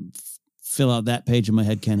have to fill out that page in my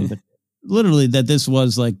headcanon. But literally, that this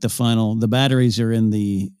was like the final. The batteries are in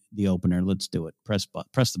the opener. Let's do it. Press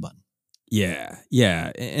the button. Yeah,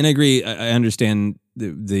 and I agree. I understand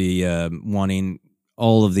the wanting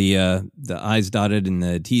all of the I's dotted and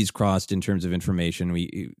the T's crossed in terms of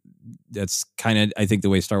information. That's kind of, I think, the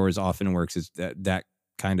way Star Wars often works is that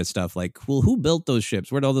kind of stuff. Like, well, who built those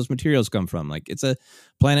ships? Where did all those materials come from? Like, it's a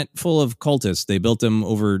planet full of cultists. They built them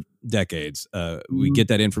over decades. We get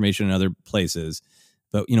that information in other places.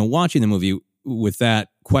 But, watching the movie with that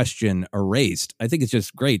question erased, I think it's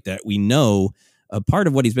just great that we know a part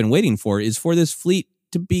of what he's been waiting for is for this fleet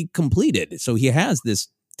to be completed. So he has this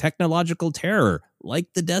technological terror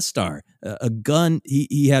like the Death Star, a gun.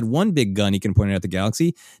 He had one big gun he can point at the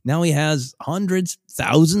galaxy. Now he has hundreds,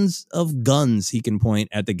 thousands of guns he can point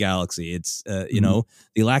at the galaxy. It's, the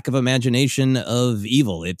lack of imagination of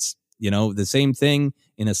evil. It's, the same thing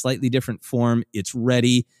in a slightly different form. It's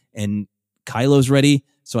ready, and Kylo's ready.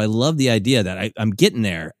 So I love the idea that I'm getting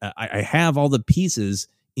there. I have all the pieces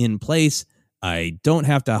in place. I don't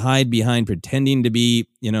have to hide behind pretending to be,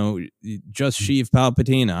 just Sheev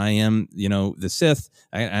Palpatine. I am, the Sith.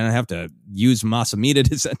 I don't have to use Mas Amedda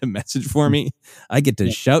to send a message for me. I get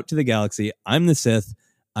to shout to the galaxy, I'm the Sith.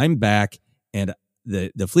 I'm back. And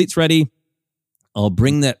the fleet's ready. I'll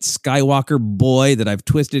bring that Skywalker boy that I've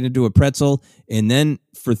twisted into a pretzel, and then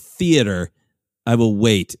for theater, I will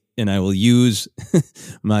wait and I will use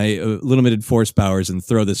my limited force powers and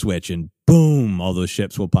throw the switch, and boom, all those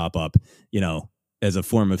ships will pop up, as a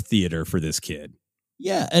form of theater for this kid.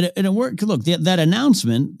 Yeah, and it worked. Look, that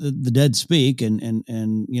announcement, the dead speak, and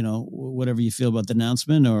whatever you feel about the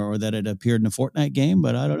announcement, or that it appeared in a Fortnite game,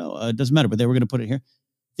 but I don't know. It doesn't matter. But they were going to put it here.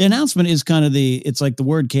 The announcement is kind of it's like the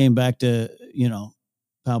word came back to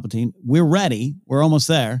Palpatine. We're ready. We're almost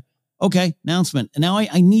there. Okay, announcement. And now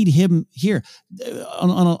I need him here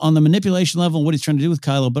on the manipulation level, what he's trying to do with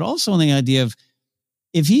Kylo, but also on the idea of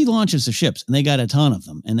if he launches the ships and they got a ton of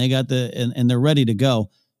them and they got and they're ready to go.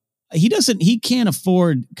 He can't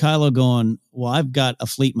afford Kylo going, well, I've got a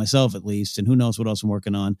fleet myself at least, and who knows what else I'm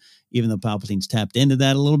working on, even though Palpatine's tapped into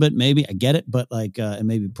that a little bit. Maybe I get it, but and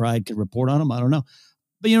maybe Pride could report on him. I don't know.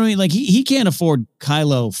 But you know what I mean? Like he can't afford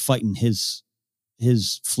Kylo fighting his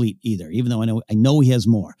fleet either, even though I know he has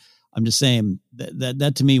more. I'm just saying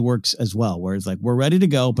that to me works as well, where it's like, we're ready to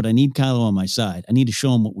go, but I need Kylo on my side. I need to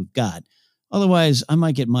show him what we've got. Otherwise, I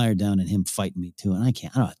might get mired down in him fighting me too. And I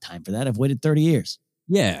don't have time for that. I've waited 30 years.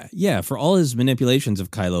 Yeah. For all his manipulations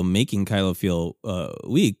of Kylo, making Kylo feel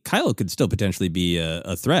weak, Kylo could still potentially be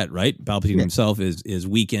a threat, right? Palpatine himself is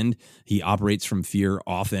weakened. He operates from fear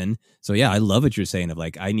often. So yeah, I love what you're saying of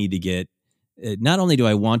like, I need to get, not only do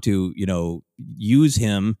I want to, use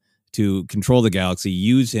him to control the galaxy,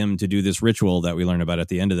 use him to do this ritual that we learn about at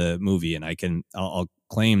the end of the movie, and I'll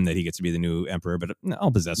claim that he gets to be the new emperor, but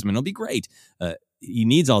I'll possess him and it'll be great. He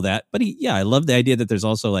needs all that, but I love the idea that there's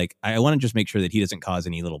also like, I want to just make sure that he doesn't cause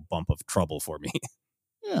any little bump of trouble for me.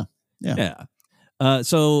 Yeah.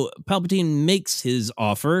 So Palpatine makes his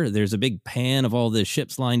offer. There's a big pan of all the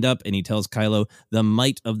ships lined up, and he tells Kylo, the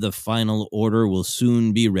might of the final order will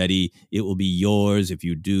soon be ready. It will be yours if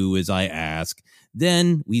you do as I ask.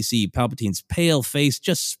 Then we see Palpatine's pale face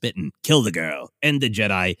just spitting, kill the girl, end the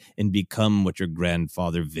Jedi, and become what your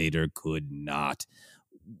grandfather Vader could not.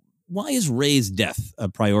 Why is Rey's death a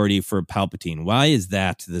priority for Palpatine? Why is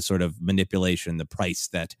that the sort of manipulation, the price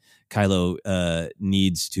that Kylo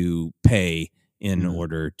needs to pay in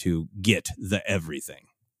order to get the everything?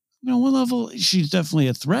 On one level, she's definitely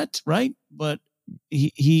a threat, right? But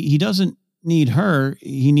he doesn't need her.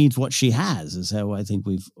 He needs what she has, is how I think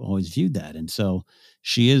we've always viewed that. And so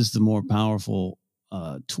she is the more powerful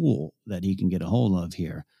tool that he can get a hold of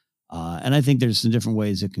here. And I think there's some different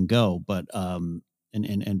ways it can go, but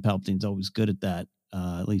and Palpatine's always good at that.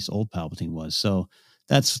 At least old Palpatine was. So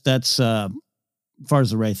that's as far as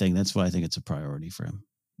the Rey thing, that's why I think it's a priority for him.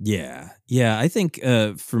 Yeah. I think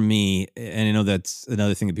for me, and I know that's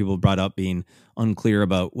another thing that people brought up, being unclear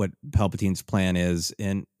about what Palpatine's plan is.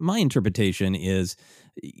 And my interpretation is,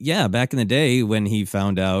 back in the day when he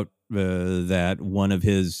found out that one of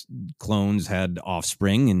his clones had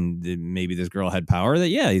offspring and maybe this girl had power, that,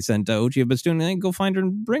 he sent Ochi of Bestoon and go find her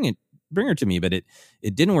and bring her to me. But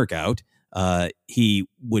it didn't work out. He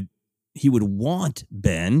would want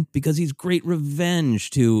Ben because he's great revenge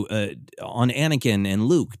on Anakin and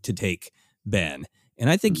Luke to take Ben. And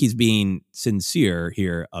I think he's being sincere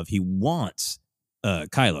here of he wants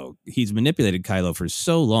Kylo. He's manipulated Kylo for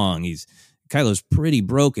so long. Kylo's pretty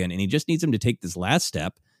broken, and he just needs him to take this last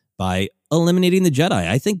step by eliminating the Jedi.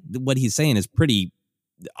 I think what he's saying is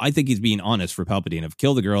I think he's being honest for Palpatine of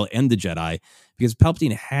kill the girl and the Jedi, because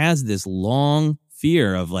Palpatine has this long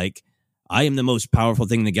fear of like, I am the most powerful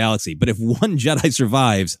thing in the galaxy, but if one Jedi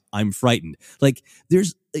survives, I'm frightened. Like,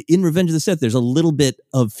 there's in Revenge of the Sith, there's a little bit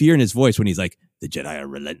of fear in his voice when he's like, the Jedi are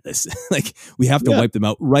relentless. Like, we have to wipe them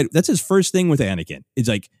out. Right. That's his first thing with Anakin. It's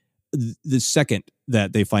like the second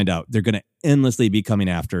that they find out, they're going to endlessly be coming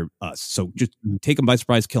after us. So just take them by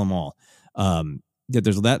surprise, kill them all. That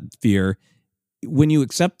there's that fear. When you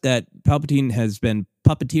accept that Palpatine has been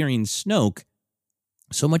puppeteering Snoke,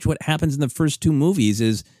 so much what happens in the first two movies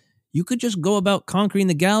is you could just go about conquering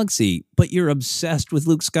the galaxy, but you're obsessed with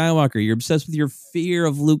Luke Skywalker. You're obsessed with your fear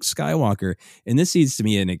of Luke Skywalker. And this seems to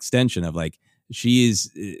me an extension of like,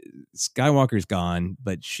 Skywalker's gone,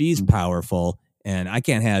 but she's powerful. And I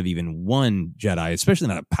can't have even one Jedi, especially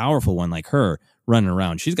not a powerful one like her, running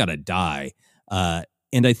around. She's got to die.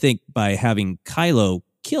 And I think by having Kylo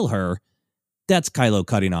kill her, that's Kylo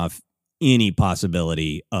cutting off any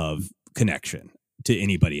possibility of connection to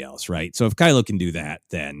anybody else, right? So if Kylo can do that,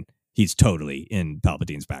 then he's totally in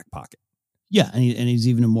Palpatine's back pocket. Yeah, and he's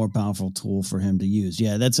even a more powerful tool for him to use.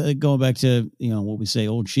 Yeah, that's going back to what we say,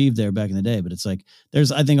 old Sheev there back in the day. But it's like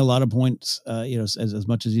there's, I think, a lot of points. As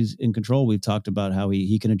much as he's in control, we've talked about how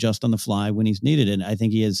he can adjust on the fly when he's needed, and I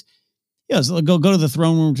think he has Yeah, so go to the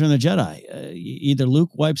throne room, Return of the Jedi. Either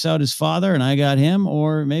Luke wipes out his father and I got him,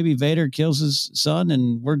 or maybe Vader kills his son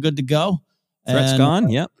and we're good to go. Threat's gone.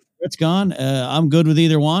 Yep. Threat's gone. I'm good with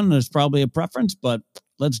either one. There's probably a preference, but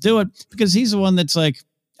let's do it, because he's the one that's like,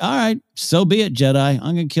 all right, so be it, Jedi.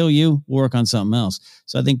 I'm going to kill you. We'll work on something else.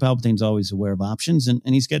 So I think Palpatine's always aware of options, and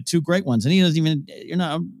he's got two great ones. And he doesn't even,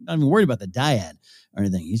 I'm not even worried about the dyad or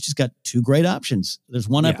anything. He's just got two great options. There's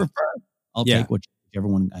one I prefer. I'll take whichever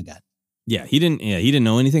one I got. Yeah, he didn't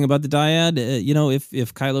know anything about the dyad.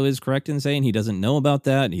 If Kylo is correct in saying he doesn't know about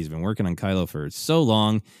that, he's been working on Kylo for so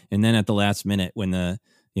long, and then at the last minute, when the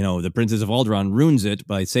Princess of Alderaan ruins it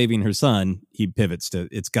by saving her son, he pivots to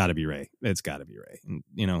it's got to be Rey. It's got to be Rey, and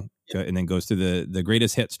and then goes through the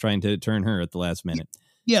greatest hits trying to turn her at the last minute.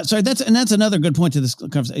 Yeah, sorry. That's another good point to this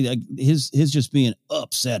conversation. His just being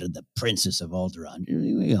upset at the Princess of Alderaan,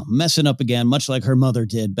 messing up again, much like her mother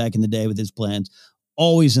did back in the day with his plans.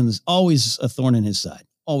 Always a thorn in his side,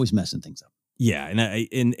 always messing things up. Yeah,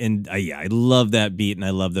 I love that beat, and I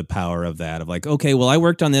love the power of that. Of like, okay, well, I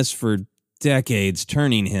worked on this for decades,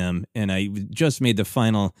 turning him, and I just made the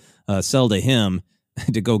final sell to him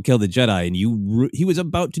to go kill the Jedi, and he was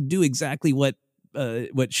about to do exactly what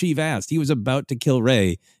Sheev asked. He was about to kill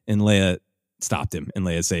Rey, and Leia stopped him, and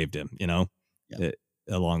Leia saved him.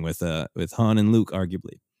 Along with Han and Luke,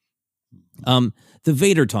 arguably. The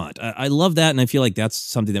Vader taunt. I love that, and I feel like that's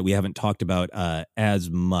something that we haven't talked about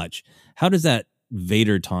as much. How does that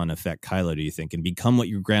Vader taunt affect Kylo, do you think, and become what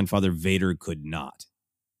your grandfather Vader could not?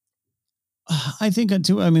 I think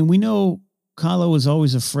too. I mean, we know Kylo was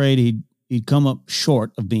always afraid he'd come up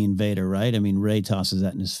short of being Vader, right? I mean, Rey tosses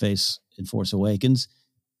that in his face in Force Awakens.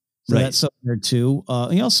 So that's something there too.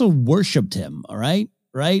 He also worshipped him. All right.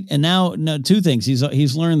 And now two things.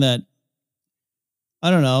 He's learned that,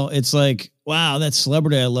 I don't know. It's like, wow, that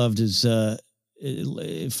celebrity I loved is,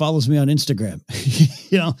 it follows me on Instagram.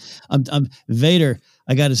 I'm Vader.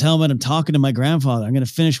 I got his helmet. I'm talking to my grandfather. I'm going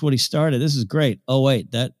to finish what he started. This is great. Oh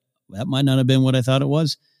wait, that might not have been what I thought it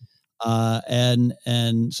was.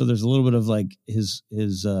 And so there's a little bit of like his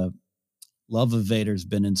love of Vader's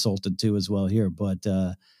been insulted too as well here. But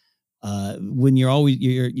when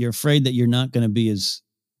you're afraid that you're not going to be as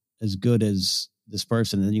good as this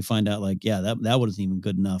person, and then you find out like, yeah, that wasn't even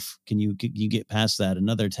good enough. Can you get past that?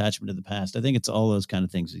 Another attachment to the past. I think it's all those kind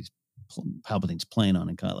of things Palpatine's playing on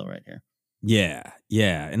in Kylo right here. Yeah.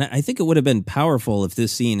 And I think it would have been powerful if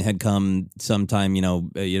this scene had come sometime,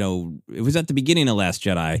 it was at the beginning of Last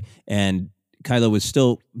Jedi, and Kylo was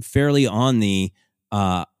still fairly on the,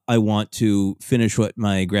 I want to finish what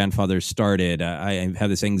my grandfather started. I have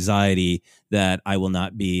this anxiety that I will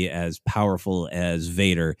not be as powerful as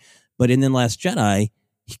Vader. But in The Last Jedi,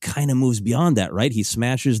 he kind of moves beyond that, right? He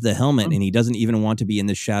smashes the helmet, and he doesn't even want to be in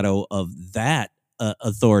the shadow of that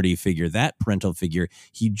authority figure, that parental figure.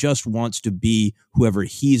 He just wants to be whoever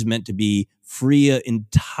he's meant to be, free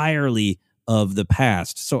entirely of the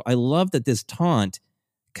past. So I love that this taunt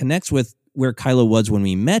connects with where Kylo was when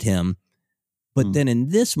we met him. But then in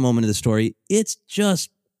this moment of the story, it's just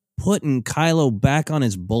putting Kylo back on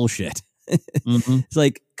his bullshit. It's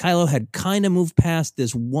like Kylo had kind of moved past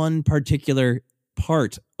this one particular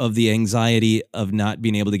part of the anxiety of not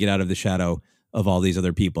being able to get out of the shadow of all these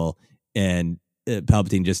other people. And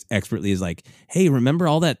Palpatine just expertly is like, hey, remember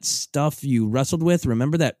all that stuff you wrestled with?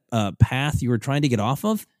 Remember that path you were trying to get off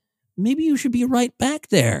of? Maybe you should be right back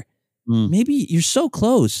there. Maybe you're so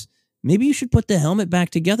close. Maybe you should put the helmet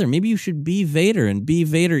back together. Maybe you should be Vader, and be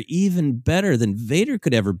Vader even better than Vader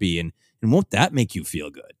could ever be. And won't that make you feel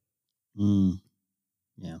good?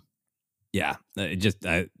 Yeah.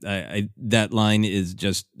 That line is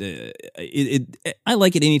just I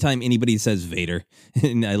like it anytime anybody says Vader,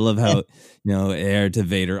 and I love how heir to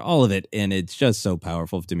Vader, all of it, and it's just so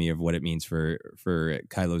powerful to me of what it means for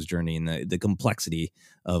Kylo's journey and the complexity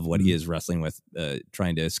of what he is wrestling with,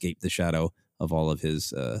 trying to escape the shadow of all of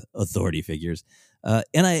his authority figures, and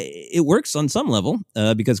it works on some level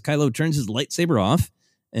because Kylo turns his lightsaber off.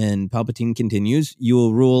 And Palpatine continues, you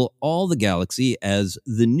will rule all the galaxy as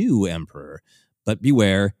the new emperor. But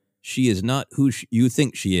beware, she is not who you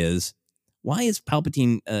think she is. Why is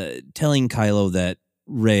Palpatine telling Kylo that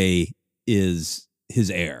Rey is his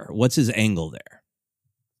heir? What's his angle there?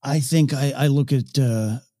 I think I look at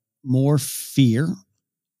more fear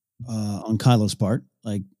on Kylo's part.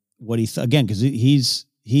 Like what again, because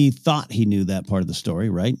he thought he knew that part of the story,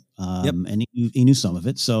 right? And he knew some of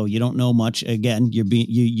it. So you don't know much. Again,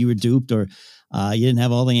 you were duped, or you didn't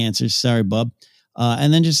have all the answers. Sorry, bub.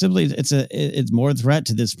 And then just simply, it's more a threat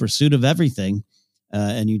to this pursuit of everything.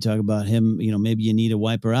 And you talk about him, maybe you need to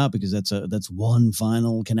wipe her out because that's one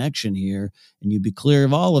final connection here, and you'd be clear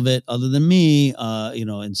of all of it other than me,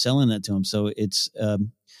 and selling that to him. So it's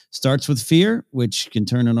starts with fear, which can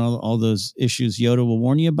turn on all those issues Yoda will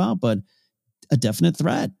warn you about, but a definite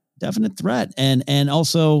threat. And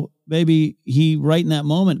also maybe he, right in that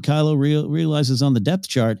moment, Kylo realizes on the depth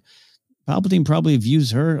chart, Palpatine probably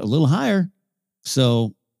views her a little higher.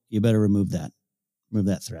 So you better remove that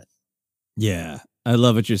threat. Yeah. I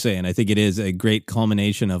love what you're saying. I think it is a great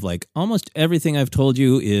culmination of like almost everything I've told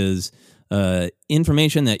you is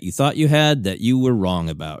information that you thought you had that you were wrong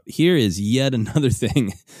about. Here is yet another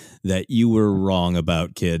thing that you were wrong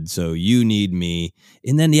about, kid. So you need me.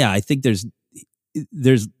 And then, I think there's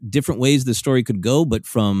different ways the story could go, but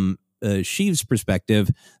from Sheev's perspective,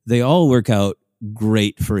 they all work out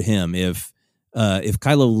great for him. If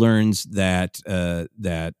Kylo learns that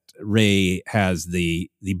Rey has the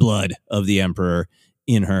blood of the Emperor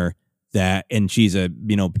in her, and she's a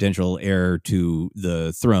potential heir to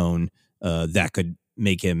the throne, that could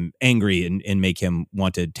make him angry and make him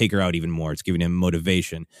want to take her out even more. It's giving him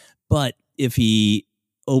motivation. But if he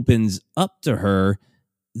opens up to her,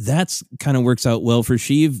 that's kind of works out well for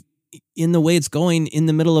Sheev in the way it's going in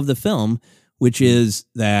the middle of the film, which is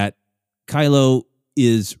that Kylo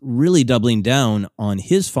is really doubling down on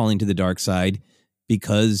his falling to the dark side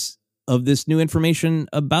because of this new information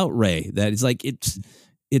about Rey. That is like,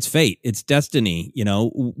 it's fate, it's destiny.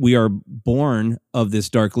 We are born of this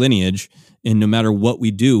dark lineage, and no matter what we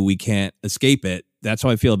do, we can't escape it. That's how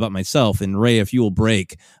I feel about myself. And Rey, if you will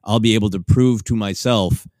break, I'll be able to prove to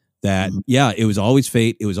myself that, it was always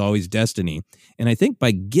fate. It was always destiny. And I think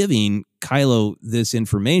by giving Kylo this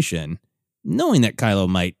information, knowing that Kylo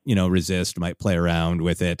might, resist, might play around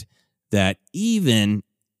with it, that even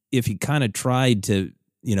if he kind of tried to,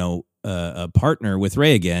 partner with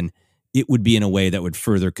Rey again, it would be in a way that would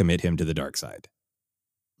further commit him to the dark side.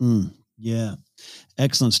 Yeah.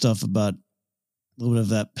 Excellent stuff about a little bit of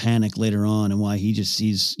that panic later on and why he just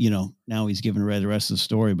sees, now he's giving Rey the rest of the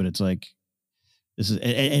story, but it's like, this is,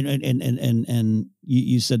 and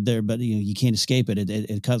you said there, but you can't escape it.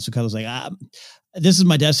 So Kylo's like, this is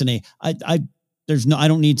my destiny. I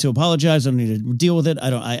don't need to apologize. I don't need to deal with it.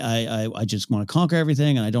 I just want to conquer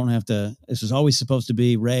everything, and I don't have to. This is always supposed to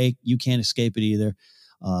be Rey. You can't escape it either.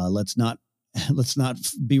 Let's not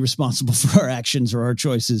be responsible for our actions or our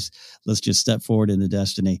choices. Let's just step forward into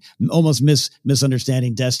destiny. Almost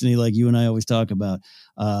misunderstanding destiny, like you and I always talk about.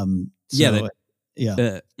 A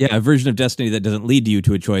version of destiny that doesn't lead you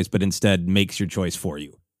to a choice, but instead makes your choice for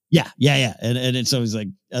you. Yeah. And it's always like,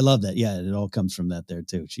 I love that. Yeah. It all comes from that there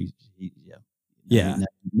too.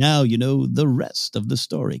 Now you know the rest of the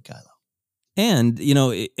story, Kylo. And,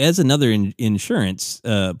 as another insurance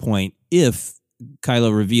point, if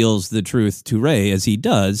Kylo reveals the truth to Rey, as he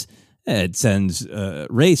does, it sends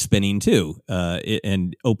Rey spinning too,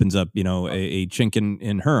 and opens up, a chink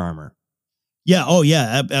in her armor. Yeah. Oh,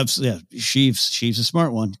 yeah. Absolutely. Yeah. Sheev's a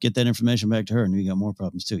smart one. Get that information back to her, and you got more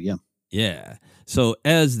problems too. Yeah. Yeah. So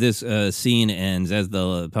as this scene ends, as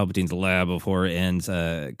the Palpatine's lab of horror ends,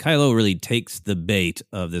 Kylo really takes the bait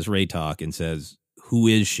of this Rey talk and says, "Who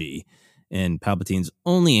is she?" And Palpatine's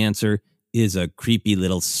only answer is a creepy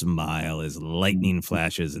little smile as lightning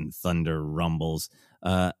flashes and thunder rumbles.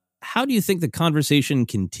 How do you think the conversation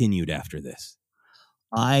continued after this?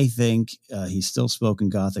 I think he still spoke in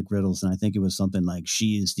Gothic riddles, and I think it was something like,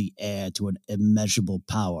 "She is the heir to an immeasurable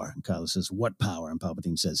power." And Kylo says, "What power?" And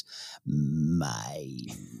Palpatine says, "Mine."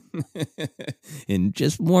 And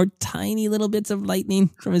just more tiny little bits of lightning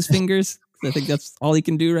from his fingers. I think that's all he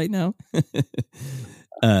can do right now.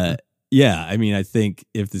 I think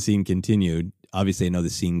if the scene continued, obviously I know the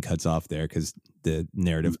scene cuts off there because the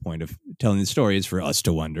narrative point of telling the story is for us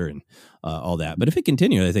to wonder and all that. But if it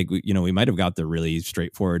continued, I think we might have got the really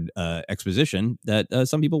straightforward exposition that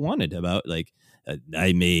some people wanted about, like,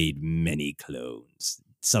 I made many clones.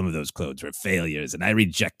 Some of those clones were failures, and I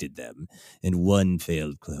rejected them. And one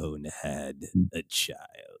failed clone had a child.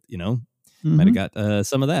 Might have got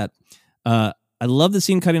some of that. I love the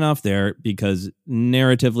scene cutting off there because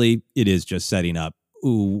narratively it is just setting up,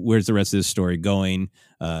 where's the rest of this story going?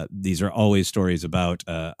 These are always stories about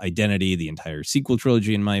identity. The entire sequel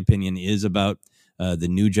trilogy, in my opinion, is about the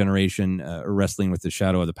new generation wrestling with the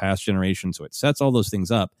shadow of the past generation. So it sets all those things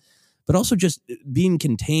up, but also just being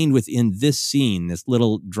contained within this scene, this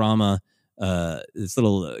little drama, this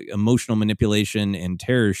little emotional manipulation and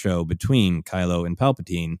terror show between Kylo and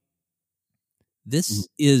Palpatine. This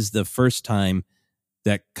is the first time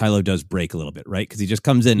that Kylo does break a little bit, right? Because he just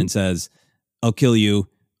comes in and says, "I'll kill you,"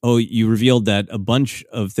 oh, you revealed that a bunch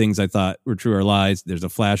of things I thought were true are lies. There's a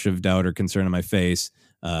flash of doubt or concern on my face,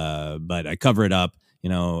 but I cover it up.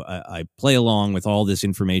 I play along with all this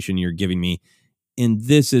information you're giving me. And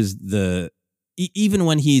this is even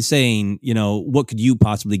when he's saying, what could you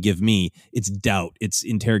possibly give me? It's doubt. It's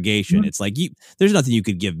interrogation. Mm-hmm. It's like, there's nothing you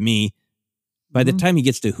could give me. By the time he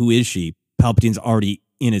gets to who is she, Palpatine's already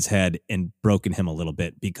in his head and broken him a little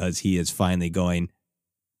bit, because he is finally going,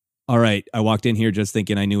 all right, I walked in here just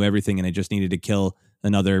thinking I knew everything and I just needed to kill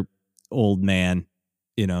another old man,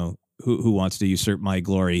 who wants to usurp my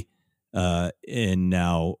glory. And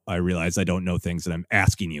now I realize I don't know things, and I'm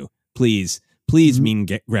asking you, please, mean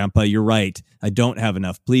Grandpa, you're right. I don't have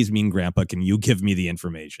enough. Please, mean Grandpa, can you give me the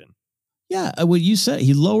information? Yeah, what you said,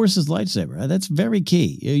 he lowers his lightsaber. That's very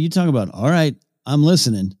key. You talk about, all right, I'm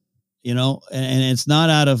listening, and it's not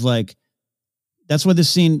out of like, that's why this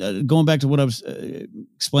scene, going back to what I was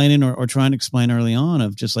explaining or trying to explain early on,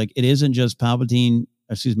 of just like, it isn't just Kylo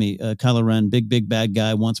Ren, big bad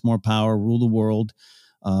guy, wants more power, rule the world.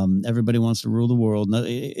 Everybody wants to rule the world. No,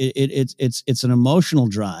 it's an emotional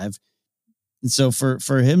drive. And so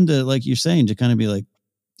for him to, like you're saying, to kind of be like,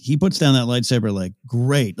 he puts down that lightsaber like,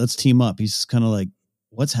 great, let's team up. He's kind of like,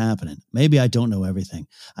 what's happening? Maybe I don't know everything.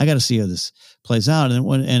 I got to see how this plays out. And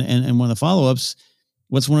one of the follow-ups,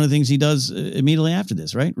 what's one of the things he does immediately after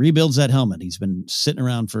this, right? Rebuilds that helmet. He's been sitting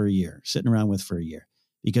around with for a year,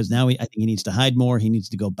 because now I think he needs to hide more. He needs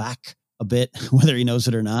to go back a bit, whether he knows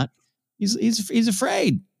it or not. He's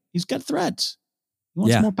afraid. He's got threats. He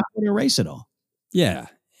wants more power to erase it all. Yeah.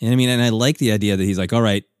 And I like the idea that he's like, all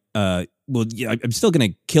right, I'm still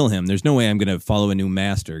going to kill him. There's no way I'm going to follow a new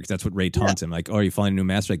master, because that's what Rey taunts him. Like, oh, are you following a new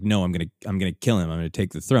master? Like, no, I'm going to kill him. I'm going to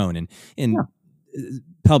take the throne. And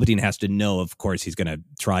Palpatine has to know, of course, he's going to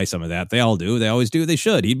try some of that. They all do. They always do. They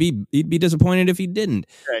should. He'd be disappointed if he didn't.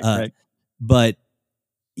 Right. But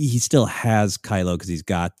he still has Kylo, because he's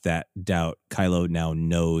got that doubt. Kylo now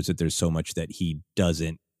knows that there's so much that he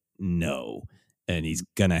doesn't know, and he's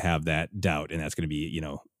going to have that doubt, and that's going to be,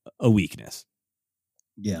 a weakness.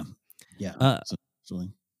 Yeah.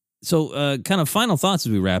 Absolutely. So kind of final thoughts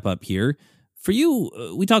as we wrap up here. For you,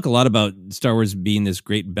 we talk a lot about Star Wars being this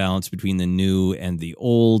great balance between the new and the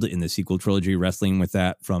old in the sequel trilogy, wrestling with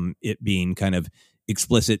that from it being kind of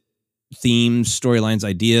explicit themes, storylines,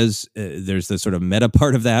 ideas. There's the sort of meta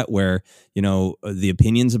part of that where, the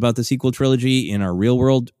opinions about the sequel trilogy in our real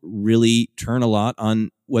world really turn a lot on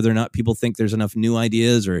whether or not people think there's enough new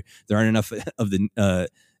ideas or there aren't enough of the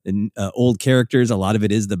old characters. A lot of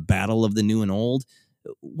it is the battle of the new and old.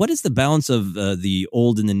 What is the balance of the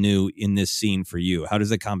old and the new in this scene for you? How does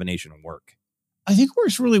the combination work? I think it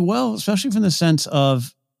works really well, especially from the sense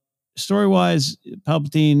of story-wise,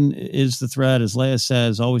 Palpatine is the threat, as Leia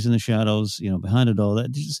says, always in the shadows, behind it all.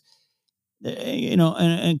 That just,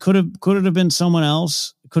 and could it have been someone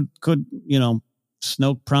else? Could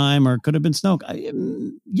Snoke Prime, or could have been Snoke?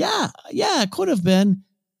 Yeah, it could have been.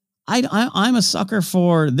 I'm a sucker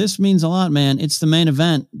for, this means a lot, man. It's the main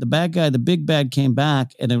event. The bad guy, the big bad, came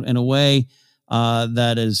back in a way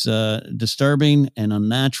that is disturbing and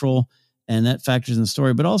unnatural, and that factors in the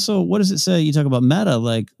story. But also, what does it say? You talk about meta,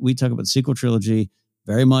 like we talk about the sequel trilogy,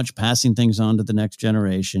 very much passing things on to the next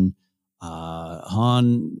generation.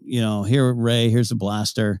 Han, here Rey, here's the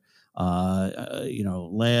blaster.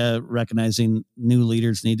 Leia recognizing new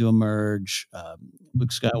leaders need to emerge.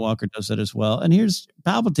 Luke Skywalker does that as well. And here's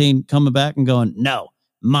Palpatine coming back and going, no,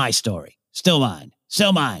 my story, still mine.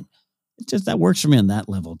 It just, that works for me on that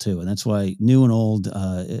level too. And that's why new and old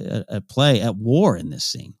at play, at war in this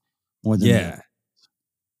scene more than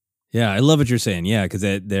I love what you're saying. Yeah, because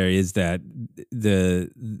there is that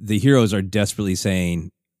the heroes are desperately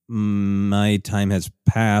saying, my time has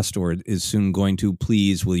passed or is soon going to.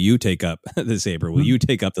 Please, will you take up the saber? Will you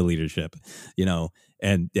take up the leadership?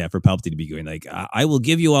 And for Palpatine to be going like, I will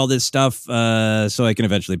give you all this stuff so I can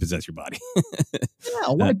eventually possess your body.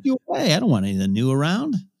 I'll wipe you away. I don't want anything new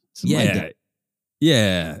around. So that's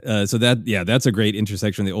a great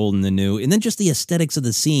intersection of the old and the new. And then just the aesthetics of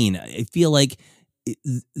the scene. I feel like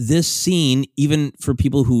this scene, even for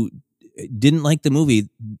people who didn't like the movie,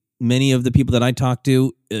 many of the people that I talked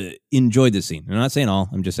to enjoyed this scene. I'm not saying all.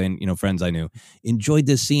 I'm just saying, friends I knew enjoyed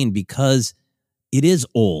this scene because it is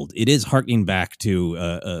old. It is harkening back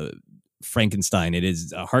to Frankenstein. It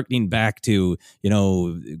is harkening back to,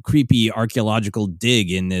 creepy archaeological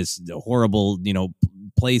dig in this horrible,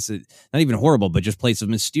 place. Not even horrible, but just place of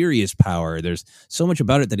mysterious power. There's so much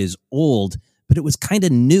about it that is old, but it was kind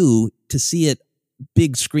of new to see it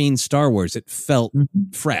big screen Star Wars. It felt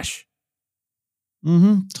fresh.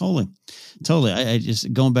 Totally. I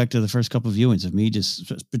just going back to the first couple of viewings of me,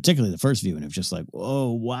 just particularly the first viewing of just like,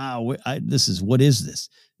 oh wow, what is this?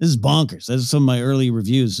 This is bonkers. That's some of my early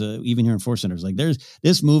reviews, even here in Force Centers. Like,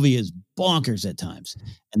 this movie is bonkers at times,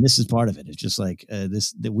 and this is part of it. It's just like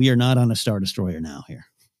that we are not on a Star Destroyer now here.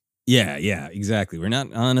 Yeah, exactly. We're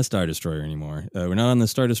not on a Star Destroyer anymore. We're not on the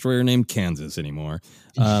Star Destroyer named Kansas anymore.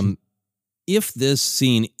 If this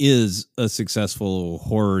scene is a successful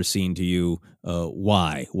horror scene to you,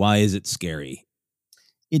 why? Why is it scary?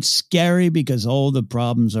 It's scary because all the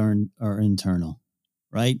problems are internal,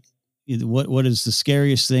 right? What is the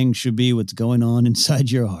scariest thing should be what's going on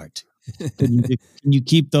inside your heart. Can you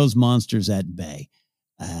keep those monsters at bay?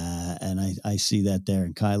 And I see that there.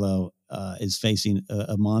 And Kylo is facing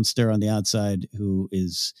a monster on the outside who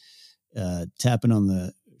is tapping on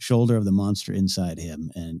the shoulder of the monster inside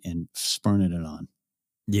him and spurning it on.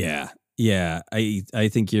 Yeah. I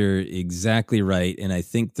think you're exactly right. And I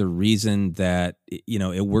think the reason that,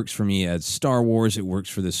 it works for me as Star Wars, it works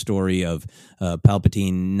for the story of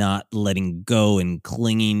Palpatine not letting go and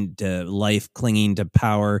clinging to life, clinging to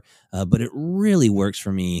power. But it really works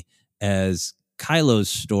for me as Kylo's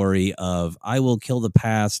story of, I will kill the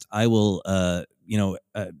past. I will,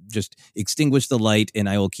 just extinguish the light, and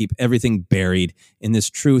I will keep everything buried in this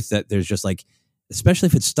truth that there's just like, especially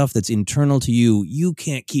if it's stuff that's internal to you, you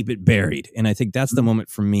can't keep it buried. And I think that's the moment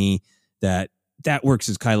for me that works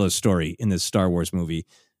as Kylo's story in this Star Wars movie.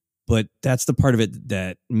 But that's the part of it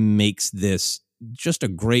that makes this just a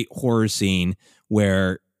great horror scene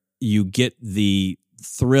where you get the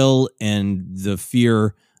thrill and the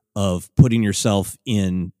fear of putting yourself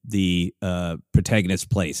in the protagonist's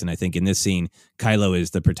place. And I think in this scene, Kylo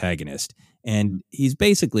is the protagonist. And he's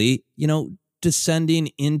basically, descending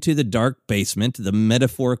into the dark basement, the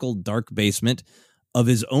metaphorical dark basement of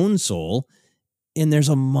his own soul. And there's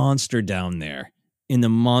a monster down there. And the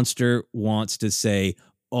monster wants to say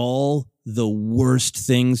all the worst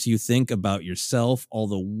things you think about yourself, all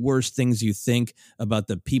the worst things you think about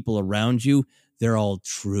the people around you, they're all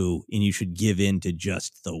true, and you should give in to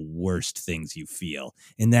just the worst things you feel.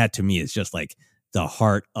 And that, to me, is just like the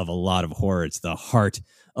heart of a lot of horror. It's the heart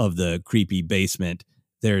of the creepy basement.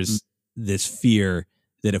 There's this fear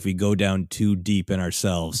that if we go down too deep in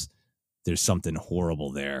ourselves, there's something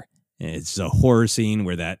horrible there. And it's a horror scene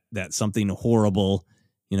where that something horrible,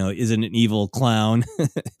 isn't an evil clown.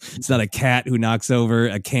 It's not a cat who knocks over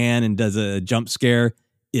a can and does a jump scare.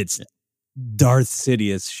 It's Darth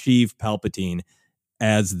Sidious, Sheev Palpatine,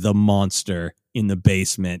 as the monster in the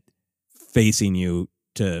basement, facing you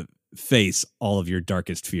to face all of your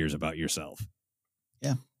darkest fears about yourself.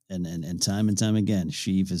 Yeah, and time again,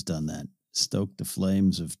 Sheev has done that. Stoked the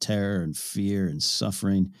flames of terror and fear and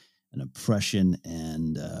suffering and oppression,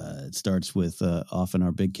 and it starts with often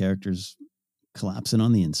our big characters collapsing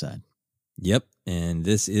on the inside. Yep. And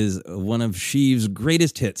this is one of Sheev's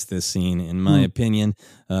greatest hits, this scene, in my opinion.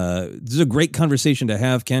 This is a great conversation to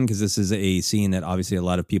have, Ken, because this is a scene that obviously a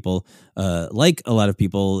lot of people like. A lot of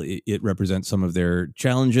people, it represents some of their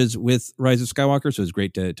challenges with Rise of Skywalker. So it's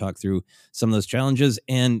great to talk through some of those challenges.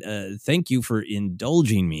 And thank you for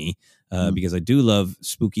indulging me because I do love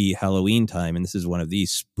spooky Halloween time. And this is one of the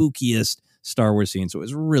spookiest Star Wars scenes. So it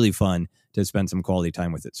was really fun to spend some quality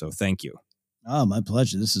time with it. So thank you. Oh, my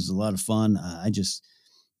pleasure. This is a lot of fun.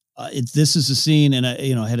 This is a scene, and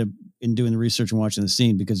I had in doing the research and watching the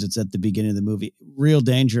scene because it's at the beginning of the movie. Real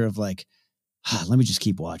danger of like, let me just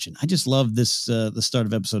keep watching. I just love this. The start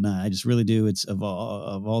of episode 9. I just really do. It's of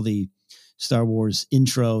all the Star Wars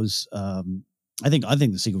intros. I think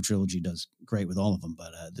the sequel trilogy does great with all of them,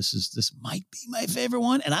 but this might be my favorite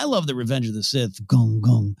one. And I love the Revenge of the Sith, Gong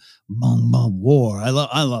Gong, Bong Bong War. I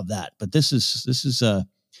love that. But this is a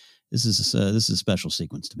special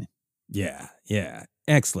sequence to me. Yeah.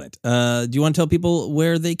 Excellent. Do you want to tell people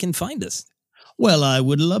where they can find us? Well, I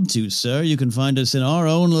would love to, sir. You can find us in our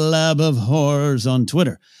own lab of horrors on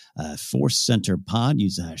Twitter. Force Center Pod.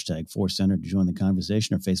 Use the hashtag Force Center to join the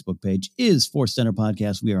conversation. Our Facebook page is Force Center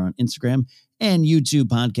Podcast. We are on Instagram, and YouTube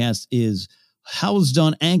podcast is housed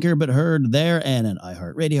on Anchor, but heard there and at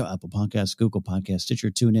iHeartRadio, Apple Podcasts, Google Podcasts,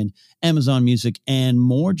 Stitcher, TuneIn, Amazon Music, and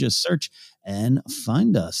more. Just search and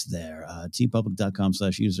find us there.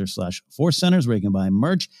 tpublic.com/user/Force Centers, where you can buy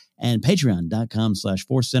merch, and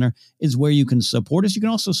patreon.com/Force Center is where you can support us. You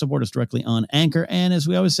can also support us directly on Anchor. And as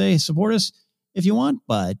we always say, support us if you want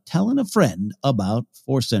by telling a friend about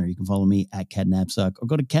Force Center. You can follow me at Catnapsuck or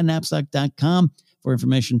go to catnapsuck.com for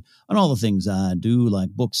information on all the things I do,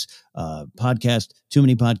 like books, podcast, Too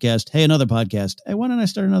Many Podcast. Hey, another podcast. Hey, why don't I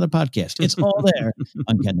start another podcast? It's all there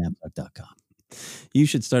on catnapsuck.com. You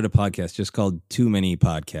should start a podcast just called Too Many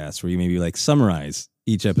Podcasts, where you maybe like summarize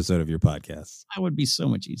each episode of your podcast. That would be so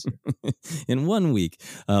much easier. In 1 week.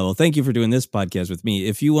 Well, thank you for doing this podcast with me.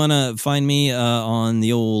 If you want to find me on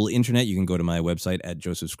the old internet, you can go to my website at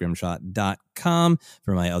josephscrimshaw.com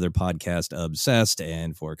for my other podcast, Obsessed,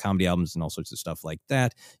 and for comedy albums and all sorts of stuff like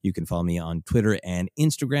that. You can follow me on Twitter, and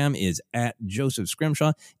Instagram is at Joseph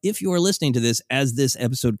Scrimshaw. If you are listening to this as this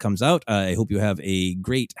episode comes out, I hope you have a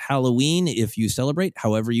great Halloween if you celebrate.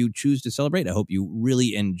 However you choose to celebrate, I hope you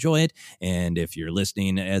really enjoy it. And if you're listening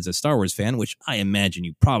as a Star Wars fan, which I imagine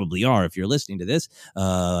you probably are if you're listening to this,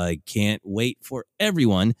 I can't wait for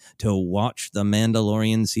everyone to watch The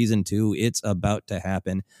Mandalorian Season 2. It's about to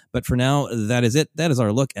happen. But for now, that is it. That is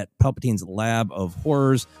our look at Palpatine's Lab of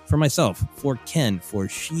Horrors. For myself, for Ken, for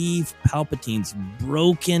Sheev Palpatine's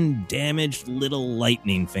broken, damaged little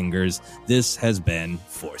lightning fingers, this has been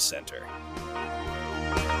Force Center.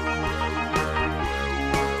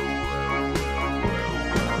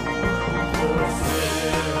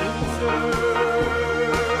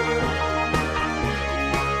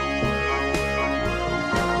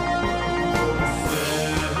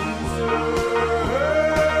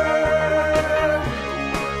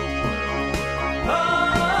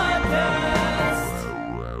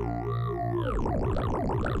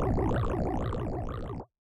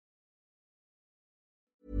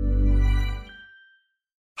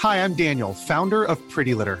 Hi, I'm Daniel, founder of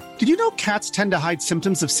Pretty Litter. Did you know cats tend to hide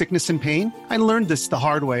symptoms of sickness and pain? I learned this the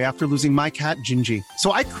hard way after losing my cat, Gingy.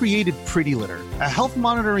 So I created Pretty Litter, a health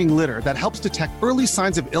monitoring litter that helps detect early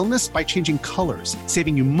signs of illness by changing colors,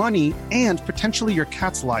 saving you money and potentially your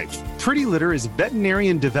cat's life. Pretty Litter is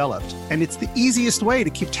veterinarian developed, and it's the easiest way to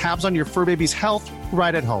keep tabs on your fur baby's health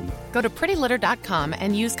right at home. Go to prettylitter.com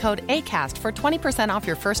and use code ACAST for 20% off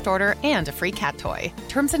your first order and a free cat toy.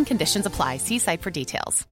 Terms and conditions apply. See site for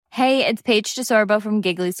details. Hey, it's Paige DeSorbo from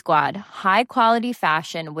Giggly Squad. High quality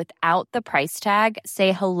fashion without the price tag.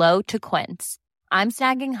 Say hello to Quince. I'm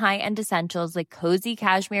snagging high-end essentials like cozy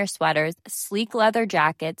cashmere sweaters, sleek leather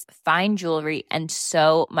jackets, fine jewelry, and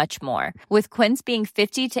so much more. With Quince being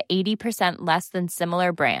 50 to 80% less than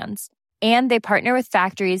similar brands. And they partner with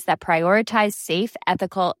factories that prioritize safe,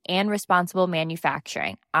 ethical, and responsible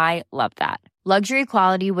manufacturing. I love that. Luxury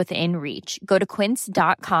quality within reach. Go to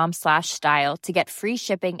quince.com/style to get free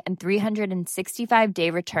shipping and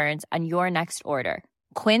 365-day returns on your next order.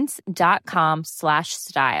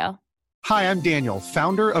 Quince.com/style. Hi, I'm Daniel,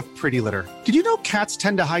 founder of Pretty Litter. Did you know cats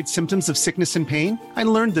tend to hide symptoms of sickness and pain? I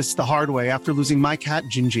learned this the hard way after losing my cat,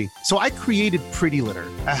 Gingy. So I created Pretty Litter,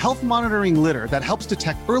 a health monitoring litter that helps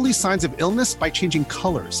detect early signs of illness by changing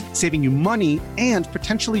colors, saving you money and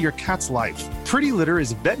potentially your cat's life. Pretty Litter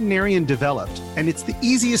is veterinarian developed, and it's the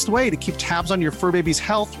easiest way to keep tabs on your fur baby's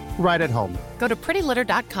health right at home. Go to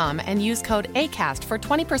prettylitter.com and use code ACAST for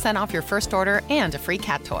 20% off your first order and a free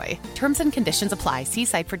cat toy. Terms and conditions apply. See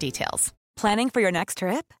site for details. Planning for your next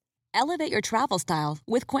trip? Elevate your travel style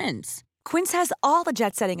with Quince. Quince has all the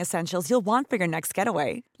jet-setting essentials you'll want for your next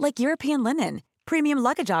getaway, like European linen, premium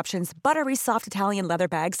luggage options, buttery soft Italian leather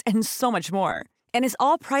bags, and so much more. And is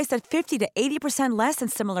all priced at 50 to 80% less than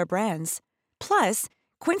similar brands. Plus,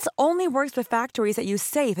 Quince only works with factories that use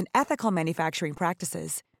safe and ethical manufacturing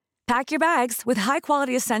practices. Pack your bags with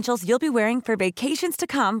high-quality essentials you'll be wearing for vacations to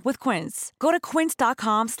come with Quince. Go to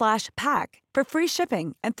quince.com/pack for free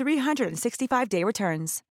shipping and 365-day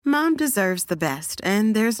returns. Mom deserves the best,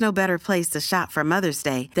 and there's no better place to shop for Mother's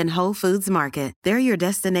Day than Whole Foods Market. They're your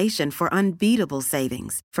destination for unbeatable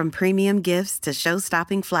savings, from premium gifts to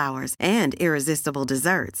show-stopping flowers and irresistible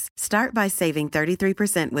desserts. Start by saving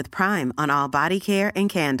 33% with Prime on all body care and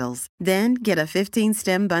candles. Then get a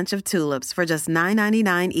 15-stem bunch of tulips for just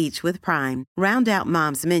 $9.99 each with Prime. Round out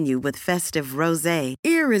Mom's menu with festive rosé,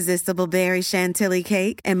 irresistible berry chantilly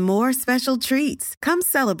cake, and more special treats. Come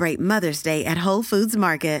celebrate Mother's Day at Whole Foods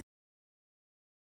Market.